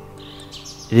say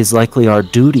it is likely our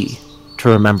duty to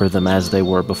remember them as they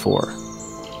were before.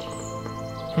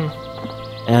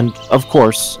 And, of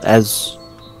course, as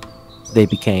they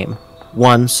became.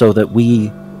 One, so that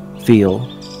we feel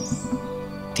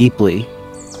deeply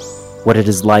what it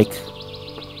is like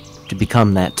to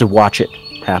become that, to watch it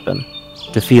happen,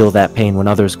 to feel that pain when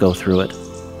others go through it,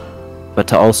 but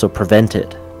to also prevent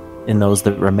it in those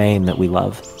that remain that we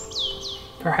love.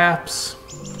 Perhaps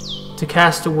to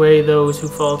cast away those who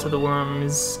fall to the Wyrm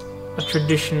is a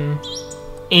tradition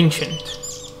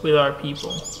ancient with our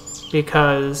people,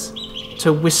 because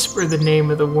to whisper the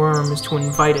name of the Wyrm is to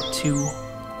invite it to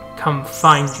come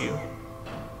find you.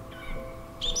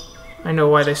 I know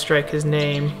why they strike his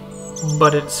name,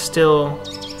 but it still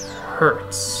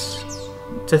hurts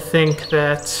to think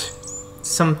that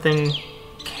something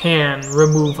can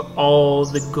remove all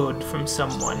the good from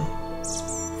someone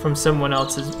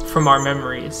else's, from our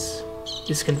memories,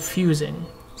 is confusing,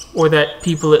 or that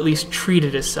people at least treat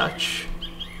it as such.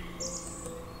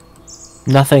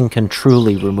 Nothing can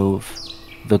truly remove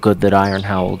the good that Iron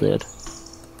Howl did.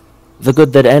 The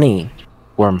good that any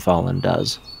Wormfallen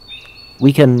does.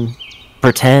 We can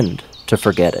pretend to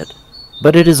forget it,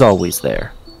 but it is always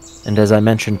there. And as I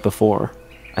mentioned before,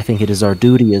 I think it is our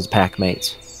duty as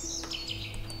packmates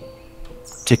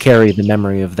to carry the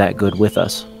memory of that good with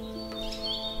us.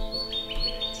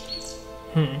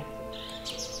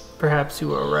 Perhaps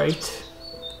you are right.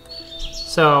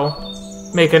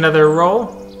 So, make another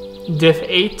roll. Diff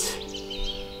 8.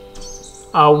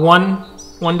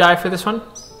 One die for this one.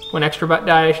 One extra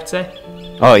die, I should say.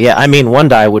 Oh yeah, I mean, one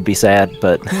die would be sad,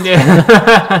 but...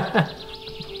 Yeah.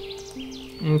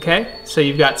 Okay, so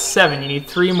you've got 7. You need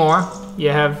 3 more. You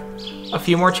have a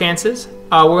few more chances.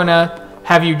 We're going to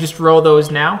have you just roll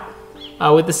those now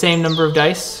with the same number of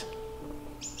dice,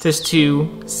 just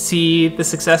to see the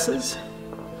successes.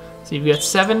 So you've got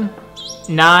 7,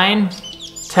 9,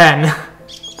 10.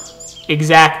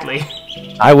 Exactly.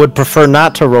 I would prefer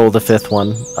not to roll the 5th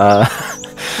one.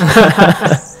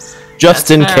 Just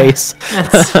That's in fair. case.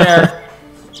 That's fair.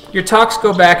 Your talks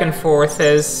go back and forth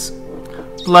as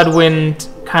Bloodwind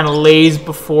kind of lays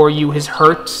before you his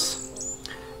hurts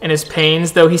and his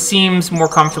pains, though he seems more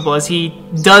comfortable as he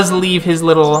does leave his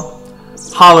little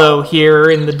hollow here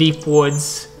in the deep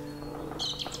woods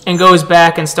and goes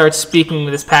back and starts speaking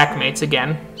with his packmates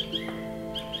again.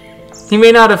 He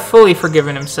may not have fully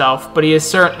forgiven himself, but he is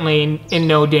certainly in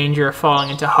no danger of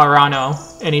falling into Harano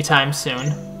anytime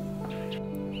soon.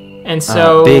 And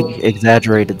so... big,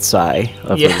 exaggerated sigh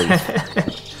of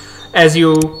relief. As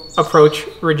you approach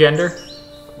Regender.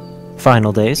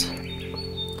 Final days.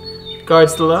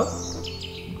 Guards the low.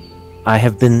 I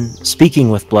have been speaking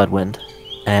with Bloodwind,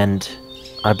 and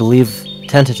I believe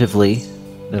tentatively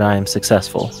that I am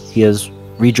successful. He has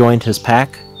rejoined his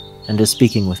pack and is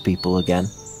speaking with people again.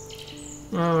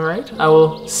 Alright, I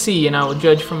will see and I will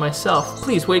judge for myself.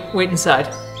 Please, wait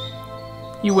inside.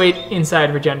 You wait inside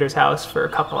Regender's house for a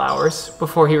couple hours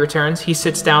before he returns. He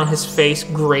sits down, his face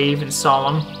grave and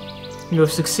solemn. You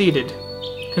have succeeded.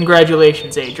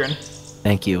 Congratulations, Adrian.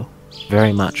 Thank you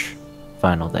very much.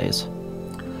 Final days.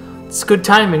 It's good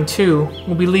timing, too.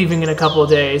 We'll be leaving in a couple of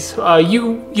days.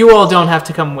 You all don't have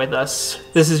to come with us.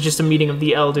 This is just a meeting of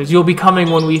the elders. You'll be coming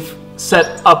when we've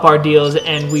set up our deals,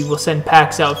 and we will send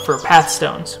packs out for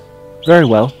pathstones. Very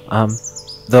well.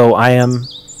 Though I am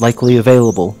likely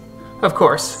available. Of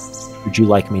course. Would you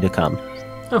like me to come?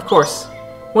 Of course.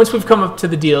 Once we've come up to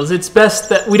the deals, it's best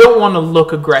that we don't want to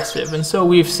look aggressive, and so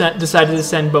we've decided to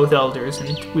send both elders,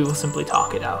 and we will simply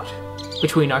talk it out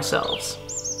between ourselves.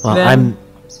 Well, Then- I'm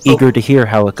eager to hear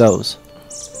how it goes.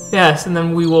 Yes, and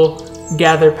then we will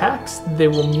gather packs. They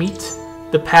will meet.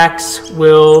 The packs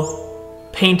will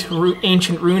paint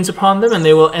ancient runes upon them, and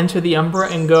they will enter the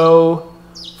Umbra and go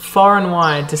far and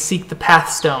wide to seek the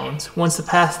Pathstones. Once the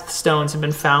Pathstones have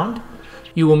been found,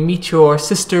 you will meet your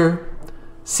sister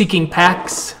seeking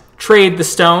packs, trade the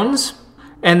stones,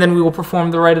 and then we will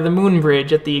perform the rite of the Moon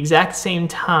Bridge at the exact same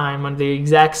time under the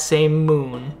exact same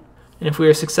moon. And if we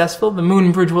are successful, the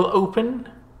Moon Bridge will open,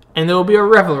 and there will be a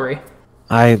revelry.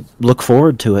 I look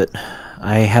forward to it.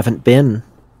 I haven't been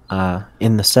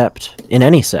in the Sept, in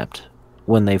any Sept,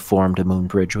 when they formed a moon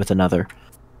bridge with another.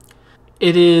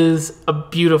 It is a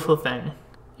beautiful thing.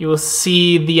 You will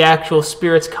see the actual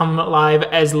spirits come alive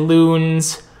as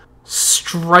loons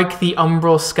strike the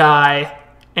umbral sky,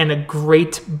 and a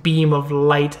great beam of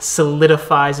light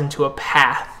solidifies into a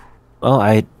path. Well,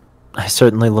 I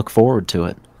certainly look forward to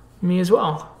it. Me as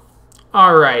well.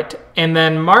 All right. And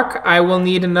then, Mark, I will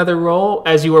need another roll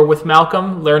as you are with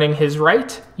Malcolm learning his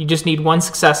right. You just need one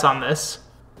success on this.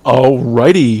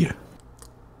 Alrighty.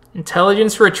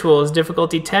 Intelligence rituals,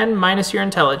 difficulty 10 minus your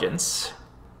intelligence.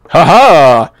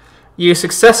 Haha! You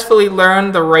successfully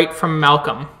learned the rite from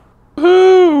Malcolm.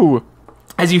 Woo!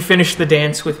 As you finish the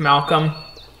dance with Malcolm,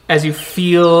 as you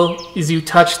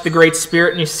touch the Great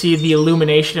Spirit and you see the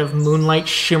illumination of moonlight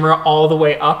shimmer all the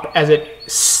way up as it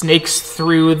snakes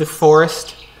through the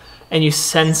forest, and you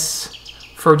sense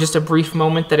for just a brief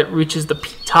moment that it reaches the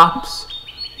peak tops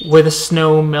where the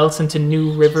snow melts into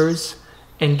new rivers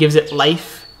and gives it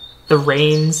life, the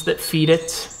rains that feed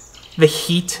it, the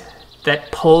heat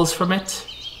that pulls from it.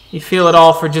 You feel it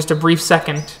all for just a brief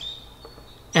second,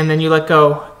 and then you let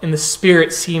go, and the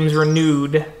spirit seems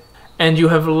renewed, and you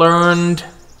have learned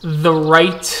the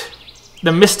rite,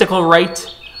 the mystical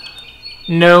rite,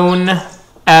 known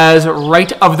as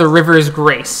Rite of the River's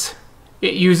Grace.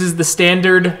 It uses the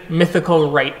standard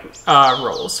mythical rite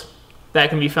rolls that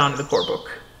can be found in the core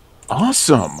book.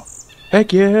 Awesome.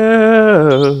 Heck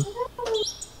yeah.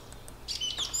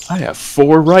 I have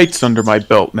 4 rights under my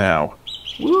belt now.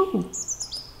 Woo!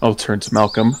 I'll turn to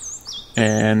Malcolm,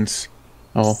 and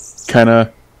I'll kind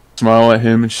of smile at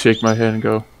him and shake my head and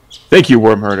go, "Thank you,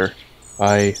 Worm Herder.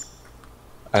 I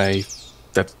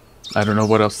don't know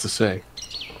what else to say."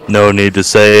 No need to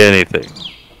say anything.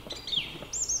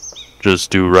 Just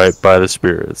do right by the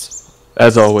spirits.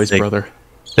 As always, brother.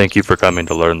 Thank you for coming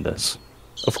to learn this.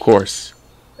 Of course.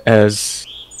 As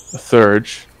a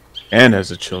theurge, and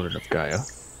as a Children of Gaia,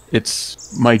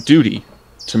 it's my duty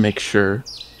to make sure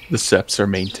the Septs are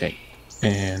maintained.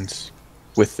 And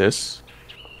with this,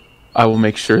 I will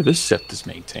make sure this Sept is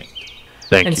maintained.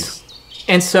 Thank you.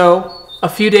 And so, a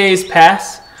few days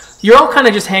pass. You're all kind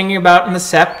of just hanging about in the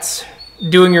Septs,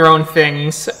 doing your own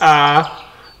things, kind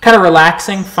of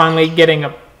relaxing, finally getting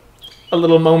a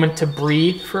little moment to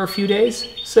breathe for a few days,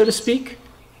 so to speak.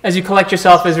 As you collect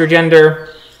yourself, as Regender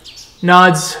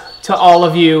nods to all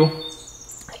of you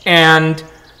and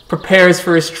prepares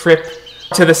for his trip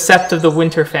to the Sept of the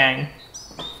Winterfang.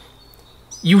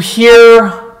 You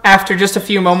hear, after just a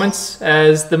few moments,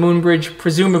 as the moon bridge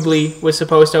presumably was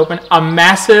supposed to open, a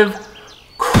massive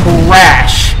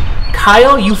crash.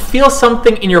 Kyle, you feel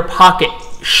something in your pocket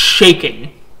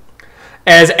shaking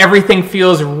as everything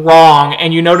feels wrong,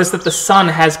 and you notice that the sun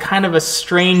has kind of a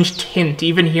strange tint,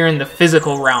 even here in the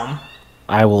physical realm.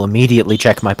 I will immediately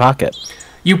check my pocket.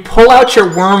 You pull out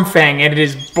your worm fang, and it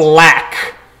is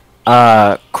black.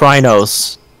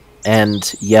 Krynos,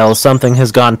 and yell, "Something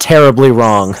has gone terribly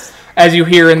wrong." As you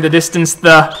hear in the distance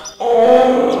the...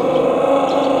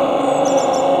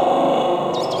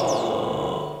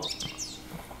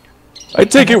 I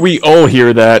take it we all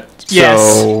hear that, Yes.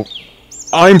 so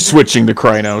I'm switching to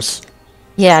Krynos.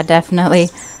 Yeah, definitely.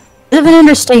 Bit of an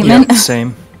understatement. Yep,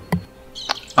 same.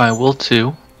 I will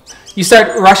too. You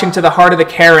start rushing to the heart of the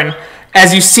cairn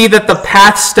as you see that the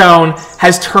pathstone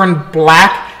has turned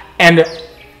black and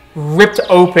ripped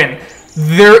open.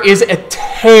 There is a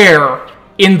tear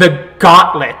in the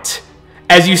gauntlet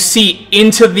as you see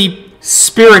into the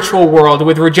spiritual world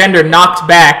with Regender knocked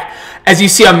back, as you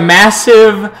see a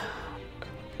massive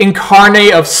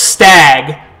incarnate of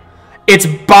stag, its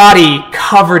body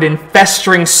covered in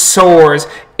festering sores,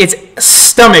 its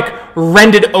stomach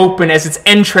rended open as its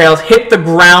entrails hit the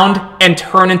ground and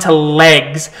turn into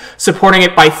legs, supporting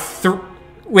it by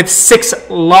with 6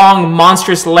 long,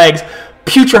 monstrous legs,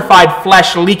 putrefied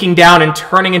flesh leaking down and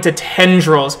turning into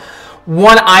tendrils.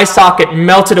 One eye socket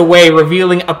melted away,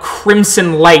 revealing a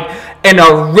crimson light and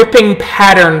a ripping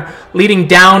pattern leading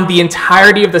down the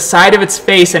entirety of the side of its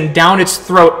face and down its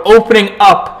throat, opening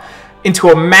up into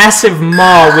a massive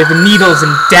maw with needles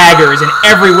and daggers in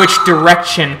every which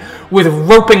direction, with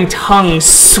roping tongues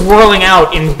swirling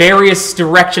out in various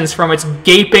directions from its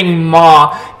gaping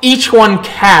maw, each one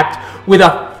capped with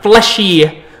a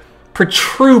fleshy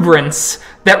protuberance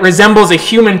that resembles a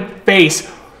human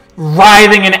face,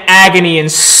 writhing in agony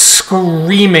and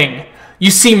screaming. You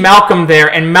see Malcolm there,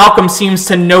 and Malcolm seems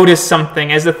to notice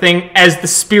something as the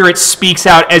spirit speaks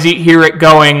out as you hear it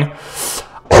going,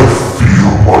 "I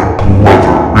feel my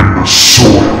brother in the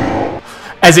soil."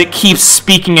 As it keeps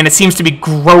speaking, and it seems to be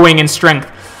growing in strength.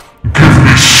 "Give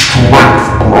me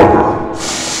strength, brother.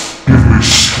 Give me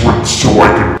strength so I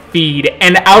can..." Feed,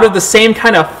 and out of the same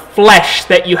kind of flesh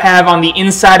that you have on the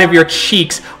inside of your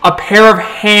cheeks, a pair of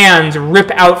hands rip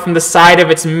out from the side of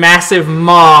its massive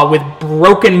maw with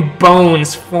broken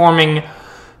bones forming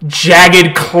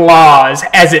jagged claws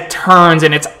as it turns,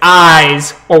 and its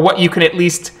eyes, or what you can at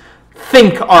least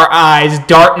think our eyes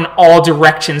dart in all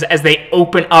directions as they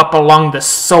open up along the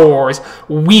sores,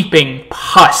 weeping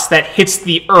pus that hits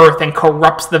the earth and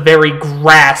corrupts the very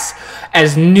grass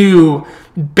as new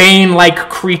bane-like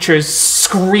creatures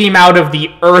scream out of the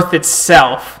earth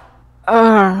itself.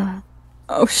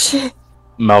 Oh shit.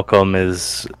 Malcolm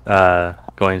is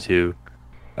going to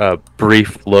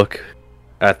brief look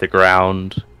at the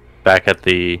ground, back at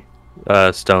the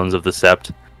stones of the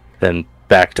Sept, then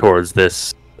back towards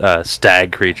this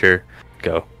stag creature.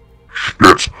 Go.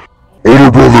 Shit.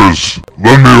 Older brothers,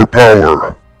 lend me your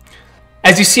power.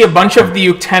 As you see a bunch of the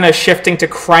Uktena shifting to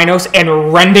Krynos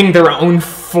and rending their own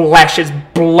flesh as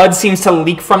blood seems to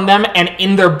leak from them, and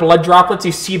in their blood droplets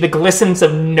you see the glistens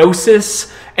of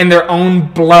Gnosis and their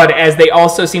own blood as they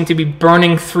also seem to be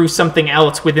burning through something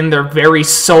else within their very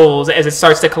souls as it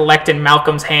starts to collect in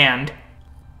Malcolm's hand.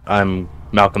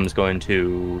 Malcolm's going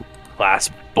to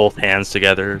clasp both hands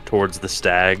together towards the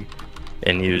stag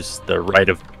and use the Rite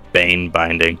of Bane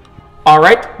binding.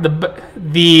 Alright,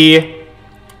 the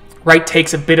rite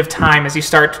takes a bit of time as you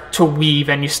start to weave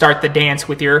and you start the dance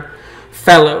with your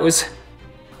fellows.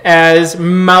 As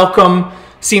Malcolm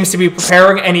seems to be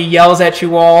preparing and he yells at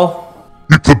you all.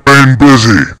 Keep the Bane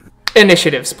busy.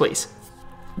 Initiatives, please.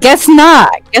 Guess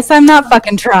not. Guess I'm not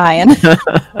fucking trying.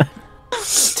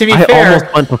 To be I fair,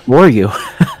 almost went before you.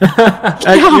 You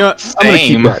know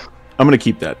what? I'm gonna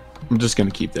keep that. I'm just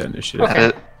gonna keep that initiative.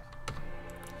 Okay.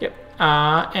 Yep.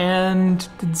 And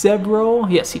did Zeb roll?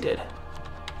 Yes, he did.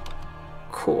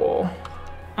 Cool.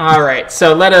 Alright,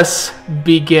 so let us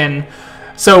begin.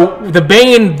 So the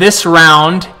Bane this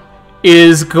round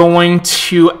is going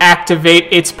to activate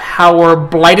its power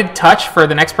Blighted Touch for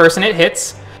the next person it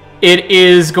hits.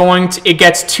 It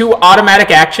gets 2 automatic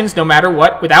actions no matter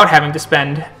what without having to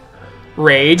spend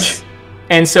rage.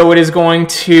 And so it is going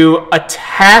to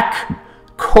attack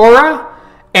Cora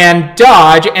and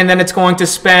dodge, and then it's going to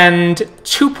spend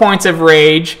 2 points of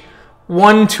rage,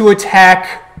 1 to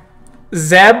attack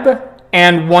Zeb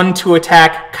and 1 to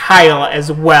attack Kyle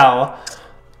as well.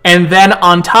 And then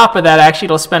on top of that, actually,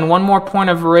 it'll spend 1 more point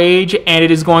of rage, and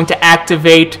it is going to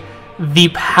activate the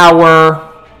power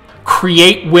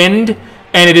Create Wind,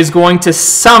 and it is going to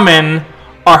summon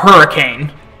a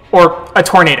hurricane or a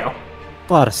tornado.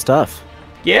 A lot of stuff.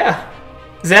 Yeah.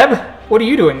 Zeb, what are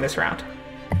you doing this round?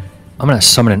 I'm going to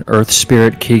summon an Earth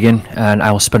Spirit, Keegan, and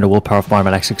I will spend a willpower for my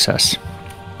next success.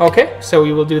 Okay, so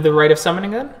we will do the rite of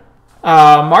summoning then.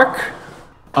 Mark?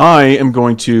 I am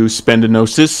going to spend a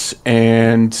Gnosis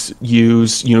and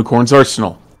use Unicorn's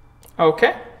Arsenal.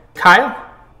 Okay. Kyle?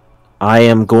 I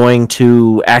am going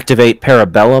to activate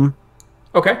Parabellum.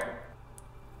 Okay.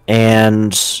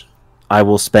 And I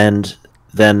will spend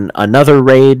then another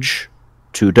rage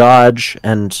to dodge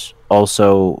and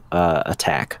also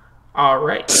attack.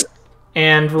 Alright.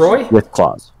 And Roy? With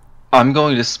claws. I'm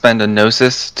going to spend a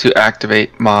Gnosis to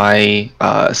activate my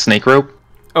snake rope.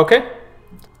 Okay.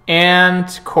 And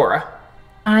Cora?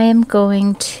 I'm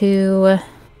going to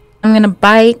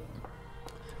bite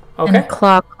and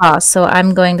claw, so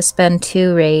I'm going to spend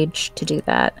 2 rage to do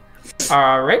that.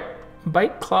 Alright.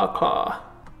 Bite, claw.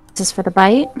 This is for the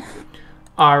bite.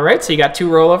 Alright, so you got 2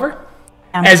 rollover.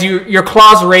 As your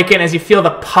claws rake in, as you feel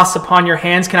the pus upon your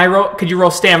hands, could you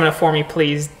roll stamina for me,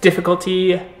 please?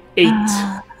 Difficulty 8.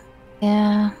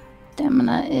 Yeah.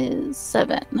 Stamina is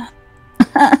 7.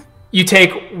 You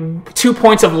take 2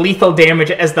 points of lethal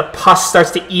damage as the pus starts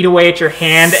to eat away at your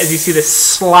hand as you see this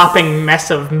slopping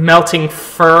mess of melting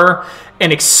fur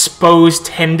and exposed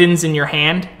tendons in your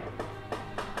hand.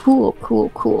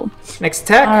 Cool. Next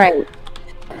attack. Alright.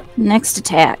 Next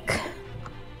attack.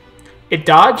 It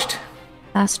dodged.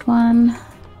 Last one.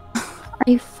 Are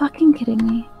you fucking kidding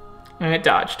me? And it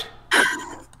dodged.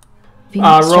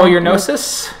 Roll your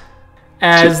Gnosis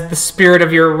as the spirit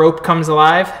of your rope comes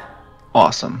alive.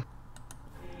 Awesome.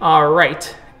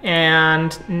 Alright.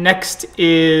 And next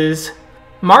is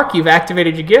Mark. You've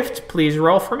activated your gift. Please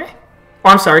roll for me. Oh,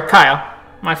 I'm sorry, Kyle.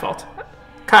 My fault.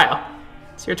 Kyle,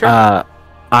 it's your turn.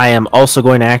 I am also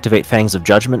going to activate Fangs of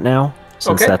Judgment now,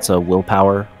 since that's a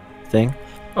willpower thing.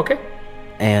 Okay.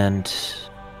 And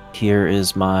here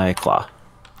is my claw.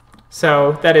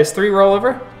 So that is 3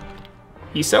 rollover.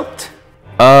 You soaked.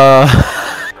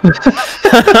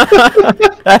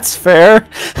 That's fair.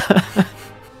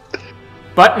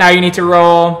 But now you need to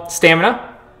roll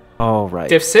stamina. Oh, right.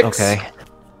 Diff 6. Okay.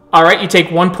 Alright, you take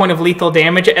 1 point of lethal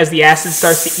damage as the acid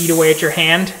starts to eat away at your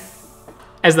hand.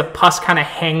 As the pus kind of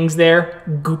hangs there,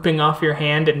 gooping off your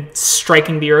hand and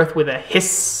striking the earth with a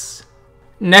hiss.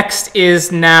 Next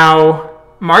is now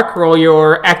Mark. Roll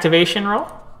your activation roll.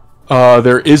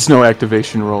 There is no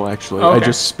activation roll, actually. Okay. I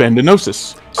just spend a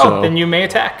Gnosis. So. Oh, then you may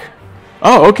attack.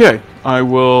 Oh, okay. I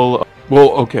will...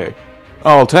 Well, okay.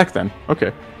 I'll attack then.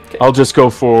 Okay. I'll just go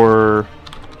for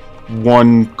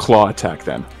 1 claw attack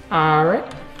then.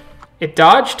 Alright. It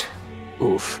dodged.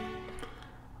 Oof.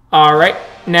 Alright.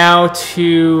 Now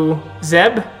to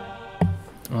Zeb.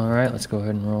 Alright, let's go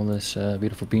ahead and roll this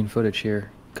beautiful bean footage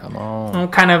here. Come on.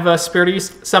 What kind of spirit are you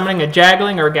summoning? A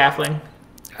Jagling or a Gaffling?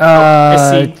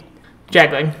 I see.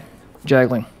 Jagling.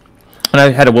 Jagling. And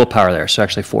I had a willpower there, so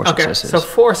actually 4 successes. Okay, so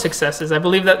 4 successes. I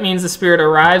believe that means the spirit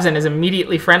arrives and is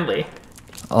immediately friendly.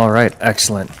 Alright,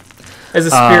 excellent. As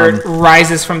the spirit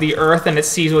rises from the earth and it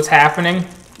sees what's happening.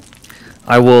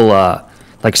 I will,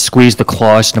 squeeze the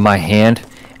claws into my hand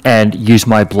and use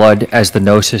my blood as the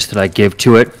gnosis that I give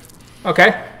to it.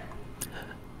 Okay.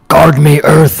 Guard me,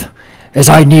 Earth, as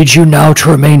I need you now to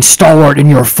remain stalwart in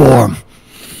your form.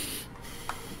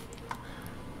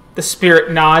 The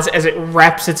spirit nods as it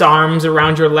wraps its arms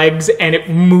around your legs and it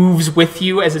moves with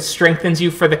you as it strengthens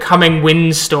you for the coming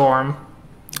windstorm.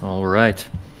 All right.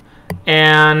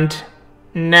 And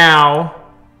now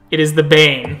it is the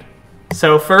Bane.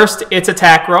 So first, it's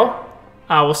attack roll.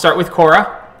 We'll start with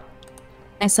Cora.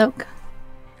 I soak.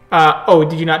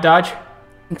 Did you not dodge?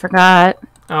 I forgot.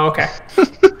 Oh, okay.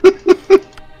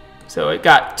 So it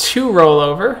got 2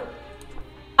 rollover.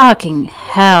 Fucking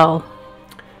hell.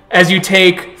 As you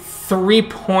take 3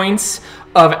 points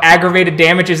of aggravated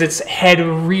damage as its head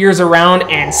rears around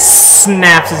and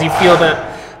snaps as you feel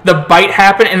the bite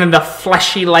happen, and then the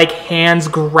fleshy-like hands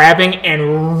grabbing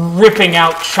and ripping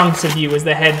out chunks of you as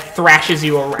the head thrashes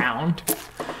you around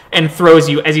and throws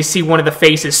you as you see one of the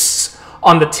faces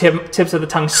on the tips of the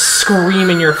tongue scream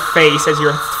in your face as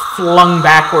you're flung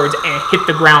backwards and hit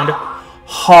the ground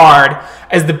hard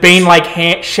as the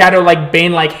Bane-like shadow-like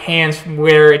Bane-like hands from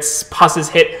where its pusses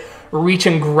hit reach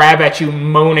and grab at you,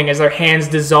 moaning as their hands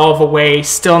dissolve away,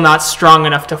 still not strong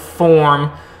enough to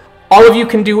form. All of you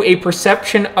can do a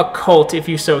perception occult if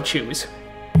you so choose.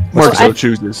 Mark so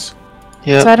chooses.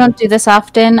 Yeah. So I don't do this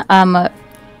often.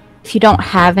 If you don't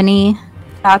have any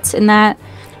thoughts in that,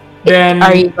 then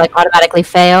are you automatically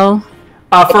fail?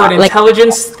 For an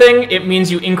intelligence thing, it means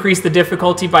you increase the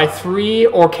difficulty by 3,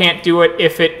 or can't do it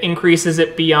if it increases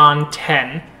it beyond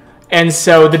 10. And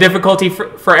so the difficulty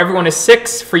for everyone is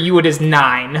 6. For you, it is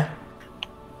 9.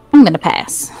 I'm gonna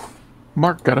pass.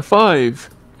 Mark got a 5.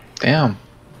 Damn.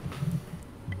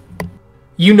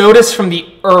 You notice from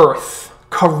the earth,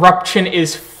 corruption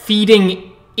is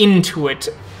feeding into it.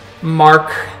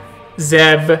 Mark,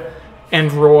 Zeb,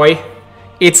 and Roy.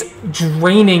 It's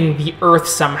draining the earth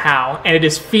somehow, and it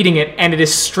is feeding it, and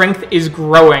its strength is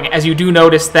growing, as you do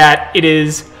notice that it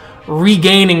is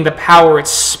regaining the power it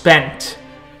spent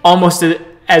almost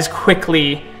as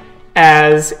quickly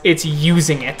as it's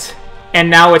using it. And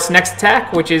now its next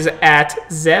attack, which is at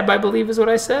Zeb, I believe is what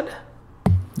I said.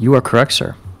 You are correct,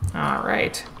 sir. All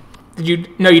right. Did you?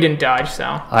 No, you didn't dodge,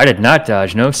 so. I did not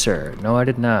dodge, no, sir. No, I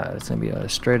did not. It's going to be a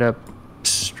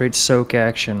straight soak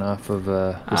action off of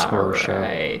this horror show. All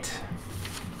right.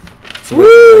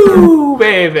 Woo,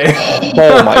 baby.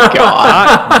 Oh my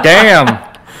god.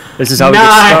 Damn. This is how we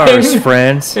get scars,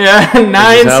 friends. Yeah, 9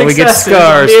 this is how we get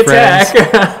scars, friends.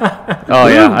 Oh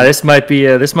yeah, this might be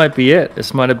it. This might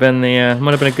have been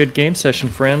a good game session,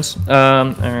 friends.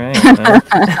 All right.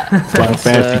 Final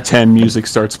Fantasy 10 music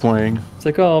starts playing. It's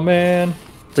like, oh man.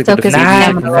 It's like Focus the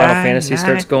on Final Fantasy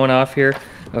starts going off here.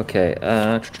 Okay,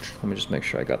 let me just make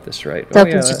sure I got this right. So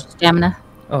it's just stamina.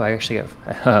 Oh, I actually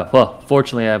have. Well,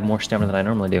 fortunately, I have more stamina than I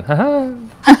normally do.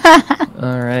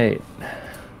 All right.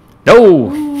 No.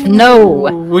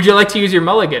 Would you like to use your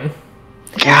mulligan?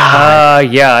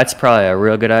 God. Yeah, that's probably a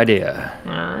real good idea.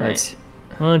 All right.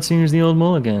 Let's use the old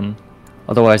mulligan.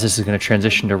 Otherwise, this is going to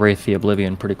transition to Wraith the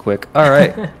Oblivion pretty quick. All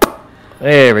right.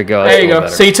 There we go. There you go.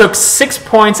 So you took 6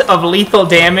 points of lethal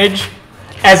damage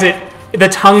as the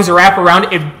tongues wrap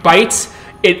around. It bites.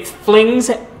 It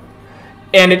flings,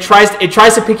 and it tries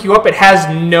to pick you up. It has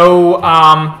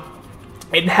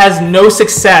no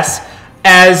success.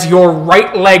 As your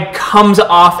right leg comes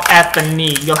off at the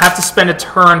knee. You'll have to spend a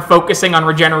turn focusing on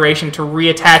regeneration to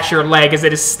reattach your leg as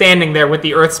it is standing there with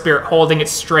the Earth Spirit holding it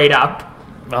straight up.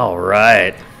 All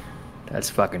right. That's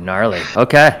fucking gnarly.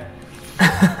 Okay.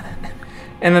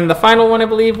 And then the final one, I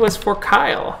believe, was for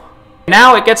Kyle.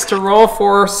 Now it gets to roll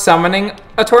for summoning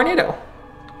a tornado.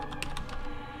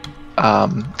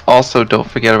 Also, don't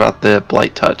forget about the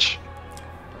Blight Touch.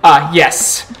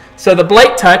 Yes. So the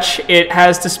Blight Touch, it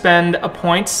has to spend a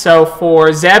point. So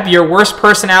for Zeb, your worst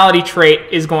personality trait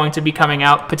is going to be coming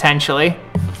out, potentially.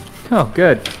 Oh,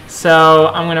 good.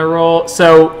 So I'm going to roll.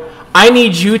 So I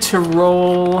need you to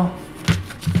roll...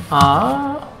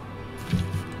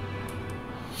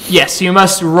 Yes, you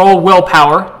must roll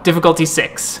willpower, difficulty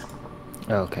 6.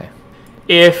 Okay.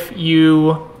 If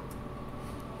you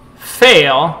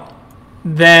fail,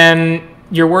 then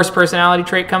your worst personality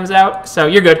trait comes out, so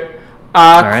you're good.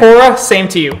 right. Cora, same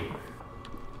to you.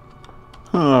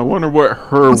 I wonder what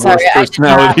her sorry, worst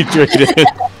personality trait is.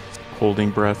 Holding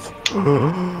breath.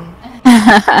 No!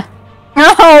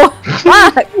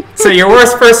 Fuck! So your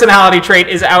worst personality trait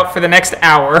is out for the next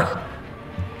hour.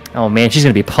 Oh man, she's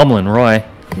gonna be pummeling Roy.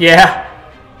 Yeah.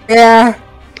 Yeah.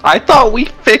 I thought we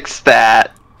fixed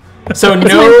that. So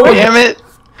no, Damn it.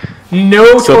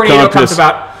 no tornado comes Subconscious.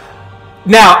 about.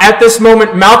 Now, at this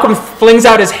moment, Malcolm flings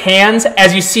out his hands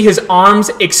as you see his arms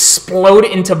explode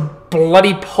into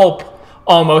bloody pulp,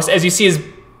 almost, as you see his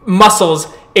muscles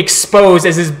exposed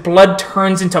as his blood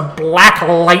turns into black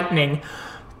lightning,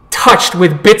 touched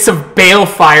with bits of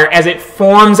balefire as it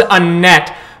forms a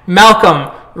net.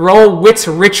 Malcolm, roll Wit's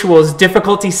Rituals,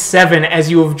 difficulty 7,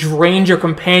 as you have drained your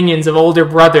companions of older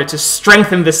brother to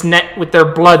strengthen this net with their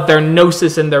blood, their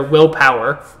gnosis, and their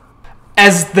willpower.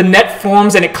 As the net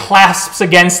forms and it clasps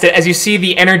against it, as you see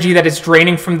the energy that is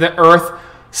draining from the earth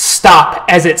stop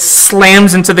as it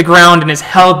slams into the ground and is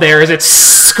held there, as it's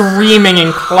screaming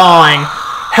and clawing,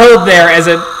 held there as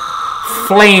it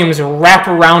flames wrap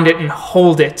around it and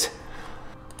hold it.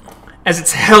 As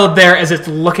it's held there, as it's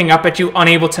looking up at you,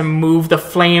 unable to move, the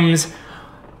flames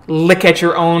lick at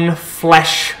your own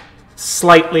flesh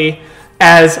slightly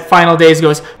as Final Days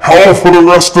goes, Howl for the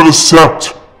rest of the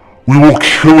Sept. We will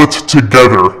kill it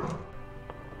together.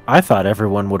 I thought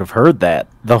everyone would have heard that.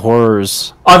 The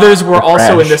horrors. others were The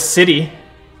also in crash. the city.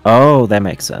 Oh, that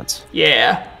makes sense.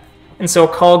 Yeah. And so a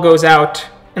call goes out,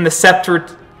 and the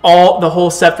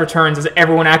whole Sept returns as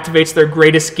everyone activates their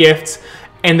greatest gifts,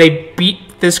 and they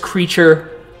beat this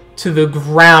creature to the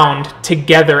ground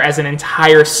together as an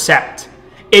entire Sept.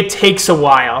 It takes a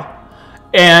while,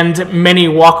 and many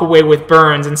walk away with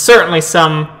burns, and certainly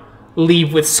some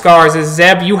leave with scars. As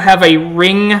Zeb, you have a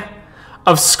ring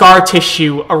of scar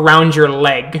tissue around your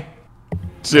leg.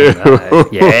 Dude.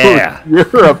 Yeah. You're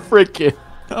a freaking...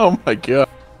 Oh my god.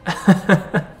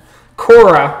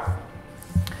 Cora,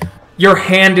 your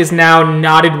hand is now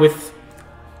knotted with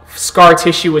scar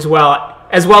tissue as well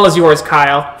as yours,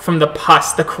 Kyle, from the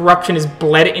pus. The corruption is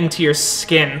bled into your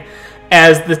skin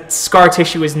as the scar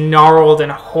tissue is gnarled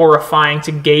and horrifying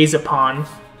to gaze upon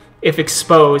if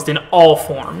exposed in all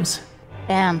forms.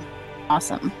 Damn.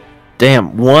 Awesome.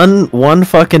 Damn, one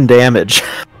fucking damage.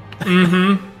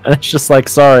 Mm-hmm. And it's just like,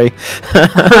 sorry.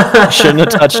 Shouldn't have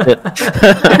touched it.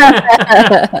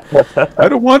 I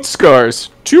don't want scars.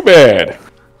 Too bad.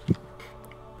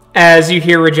 As you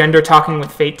hear Regender talking to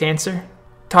Fate Dancer,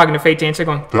 going,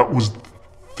 That was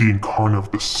the incarnate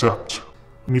of the Sept.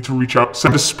 We need to reach out,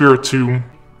 send a spirit to...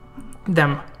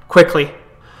 them quickly.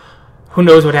 Who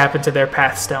knows what happened to their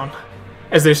Pathstone?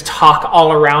 As there's talk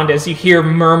all around, as you hear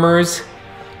murmurs.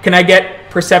 Can I get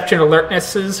perception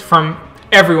alertnesses from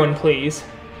everyone, please?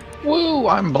 Woo,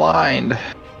 I'm blind.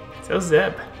 So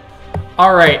Zeb.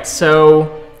 Alright,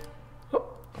 so...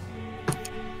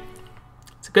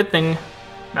 It's a good thing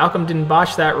Malcolm didn't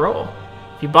botch that roll.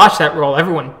 If you botch that roll,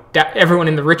 everyone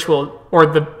in the ritual, or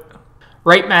the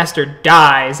Rite Master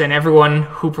dies, and everyone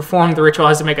who performed the ritual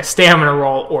has to make a stamina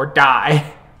roll or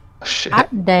die. Shit. God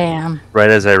damn.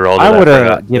 Right as I rolled it, I I would've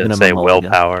forgot given to him say a mulligan.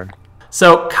 willpower.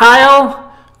 So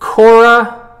Kyle,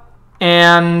 Cora,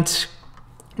 and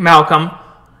Malcolm,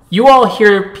 you all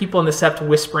hear people in the Sept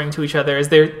whispering to each other as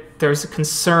there's a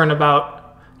concern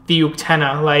about the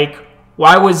Uktena. Like,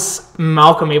 why was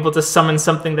Malcolm able to summon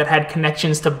something that had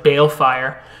connections to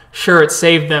Balefire? Sure, it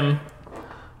saved them,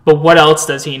 but what else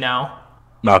does he know?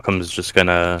 Malcolm's just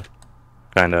gonna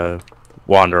kind of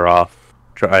wander off,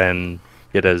 try and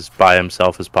get as by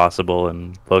himself as possible,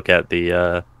 and look at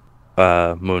the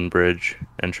Moon Bridge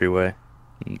entryway,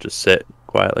 and just sit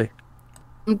quietly.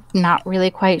 I'm not really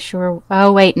quite sure.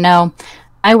 Oh, wait, no.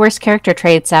 My worst character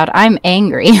trait's out. I'm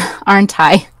angry, aren't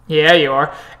I? Yeah, you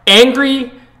are.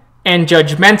 Angry and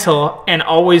judgmental and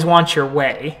always want your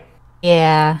way.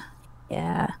 Yeah.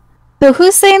 Yeah. So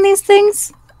who's saying these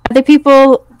things? Are they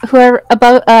people who are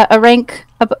above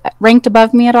ranked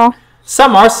above me at all?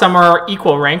 Some are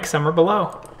equal rank, some are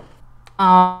below.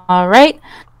 All right.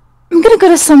 I'm going to go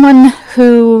to someone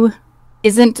who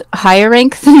isn't higher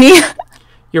rank than me.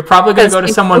 You're probably going to go to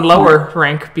someone lower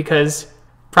rank because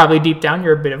probably deep down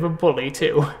you're a bit of a bully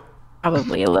too.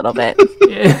 Probably a little bit.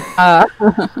 Yeah.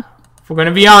 If we're going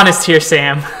to be honest here,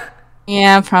 Sam.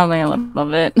 Yeah, probably a little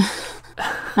bit.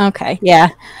 Okay, yeah.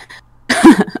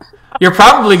 You're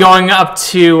probably going up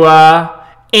to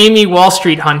Amy Wall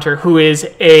Street Hunter, who is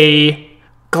a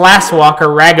Glasswalker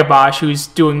Ragabosh who's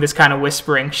doing this kind of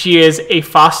whispering. She is a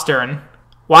Fostern.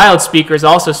 Wild Speaker is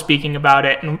also speaking about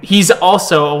it, and he's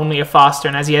also only a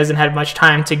Fostern, as he hasn't had much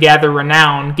time to gather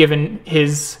renown, given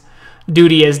his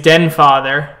duty as Den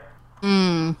Father.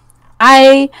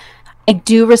 I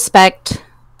do respect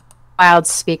Wild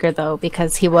Speaker, though,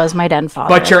 because he was my Den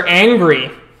Father. But you're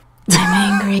angry.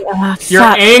 I'm angry. You're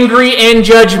angry and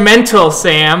judgmental,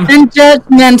 Sam. And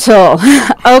judgmental.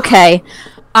 Okay.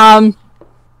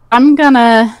 I'm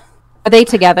gonna... Are they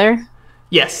together?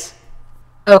 Yes.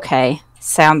 Okay.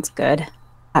 Sounds good.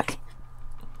 Fuck.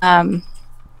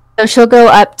 So she'll go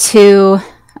up to...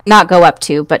 Not go up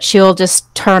to, but she'll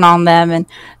just turn on them and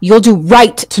you'll do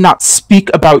right to not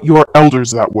Speak about your elders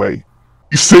that way.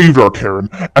 You saved our Karen,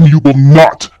 and you will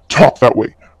not talk that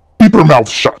way. Keep your mouth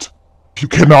shut. You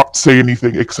cannot say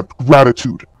anything except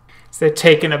gratitude. So they're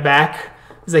taken aback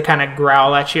as they kind of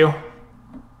growl at you.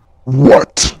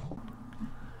 What?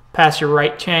 Pass your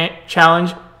right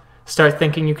challenge. Start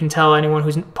thinking you can tell anyone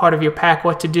who's part of your pack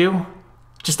what to do.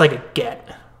 Just like a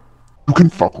get. You can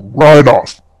fuck right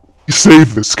off. You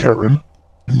saved this Karen,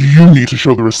 and you need to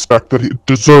show the respect that it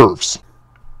deserves.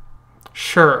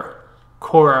 Sure,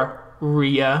 Cora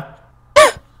Rhea.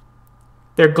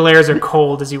 Their glares are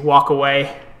cold as you walk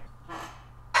away.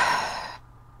 I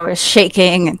was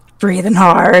shaking and breathing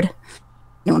hard.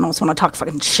 No one else want to talk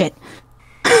fucking shit.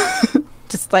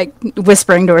 Just like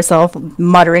whispering to herself,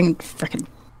 muttering freaking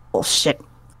bullshit.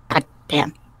 God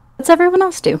damn. What's everyone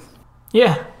else do?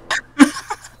 Yeah.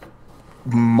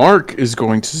 Mark is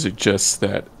going to suggest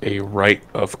that a rite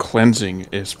of cleansing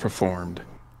is performed.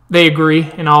 They agree,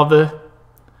 and all the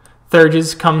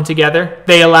theurges come together.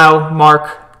 They allow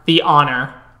Mark the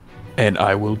honor. And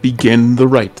I will begin the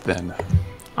rite then.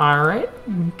 Alright.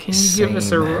 Can you give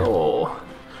us a roll?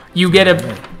 You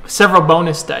get several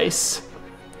bonus dice.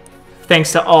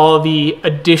 Thanks to all the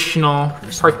additional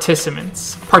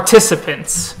participants.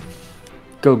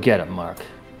 Go get it, Mark.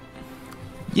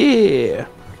 Yeah.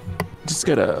 Just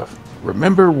gotta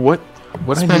remember what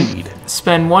I need.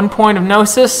 Spend 1 point of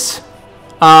Gnosis.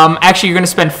 Actually, you're going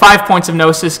to spend 5 points of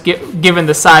Gnosis given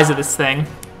the size of this thing.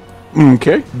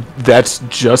 Okay. That's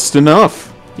just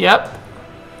enough. Yep.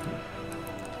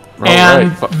 All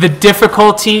and right. the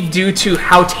difficulty, due to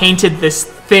how tainted this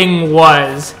thing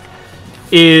was,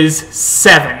 is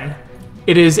 7.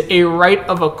 It is a rite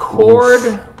of accord,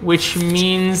 which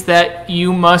means that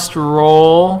you must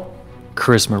roll...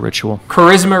 Charisma ritual.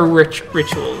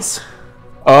 Rituals.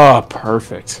 Ah,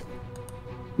 perfect.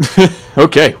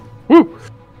 Okay. Woo.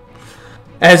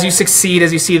 As you succeed,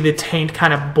 as you see the taint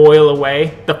kind of boil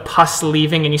away, the pus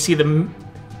leaving, and you see the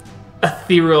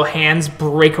ethereal hands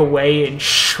break away in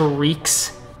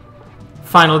shrieks.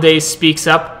 Final Days speaks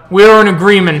up. We're in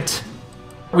agreement.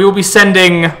 We will be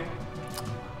sending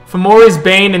Fomori's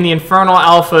Bane and the Infernal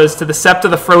Alphas to the Sept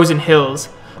of the Frozen Hills.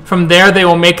 From there, they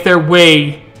will make their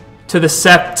way to the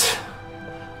Sept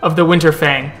of the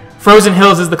Winterfang. Frozen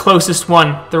Hills is the closest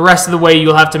one. The rest of the way,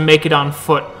 you'll have to make it on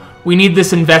foot. We need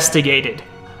this investigated.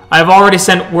 I have already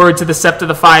sent word to the Sept of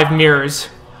the Five Mirrors.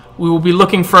 We will be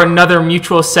looking for another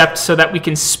mutual Sept so that we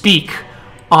can speak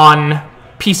on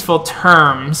peaceful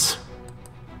terms.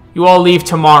 You all leave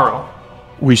tomorrow.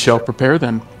 We shall prepare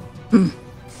then.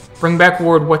 Bring back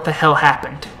word what the hell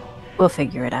happened. We'll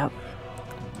figure it out.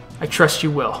 I trust you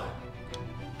will.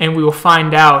 And we will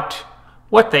find out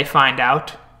what they find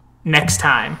out next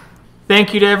time.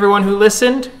 Thank you to everyone who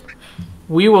listened.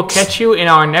 We will catch you in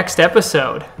our next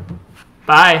episode.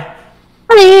 Bye.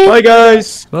 Bye,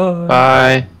 guys.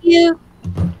 Bye. You.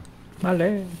 My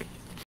leg.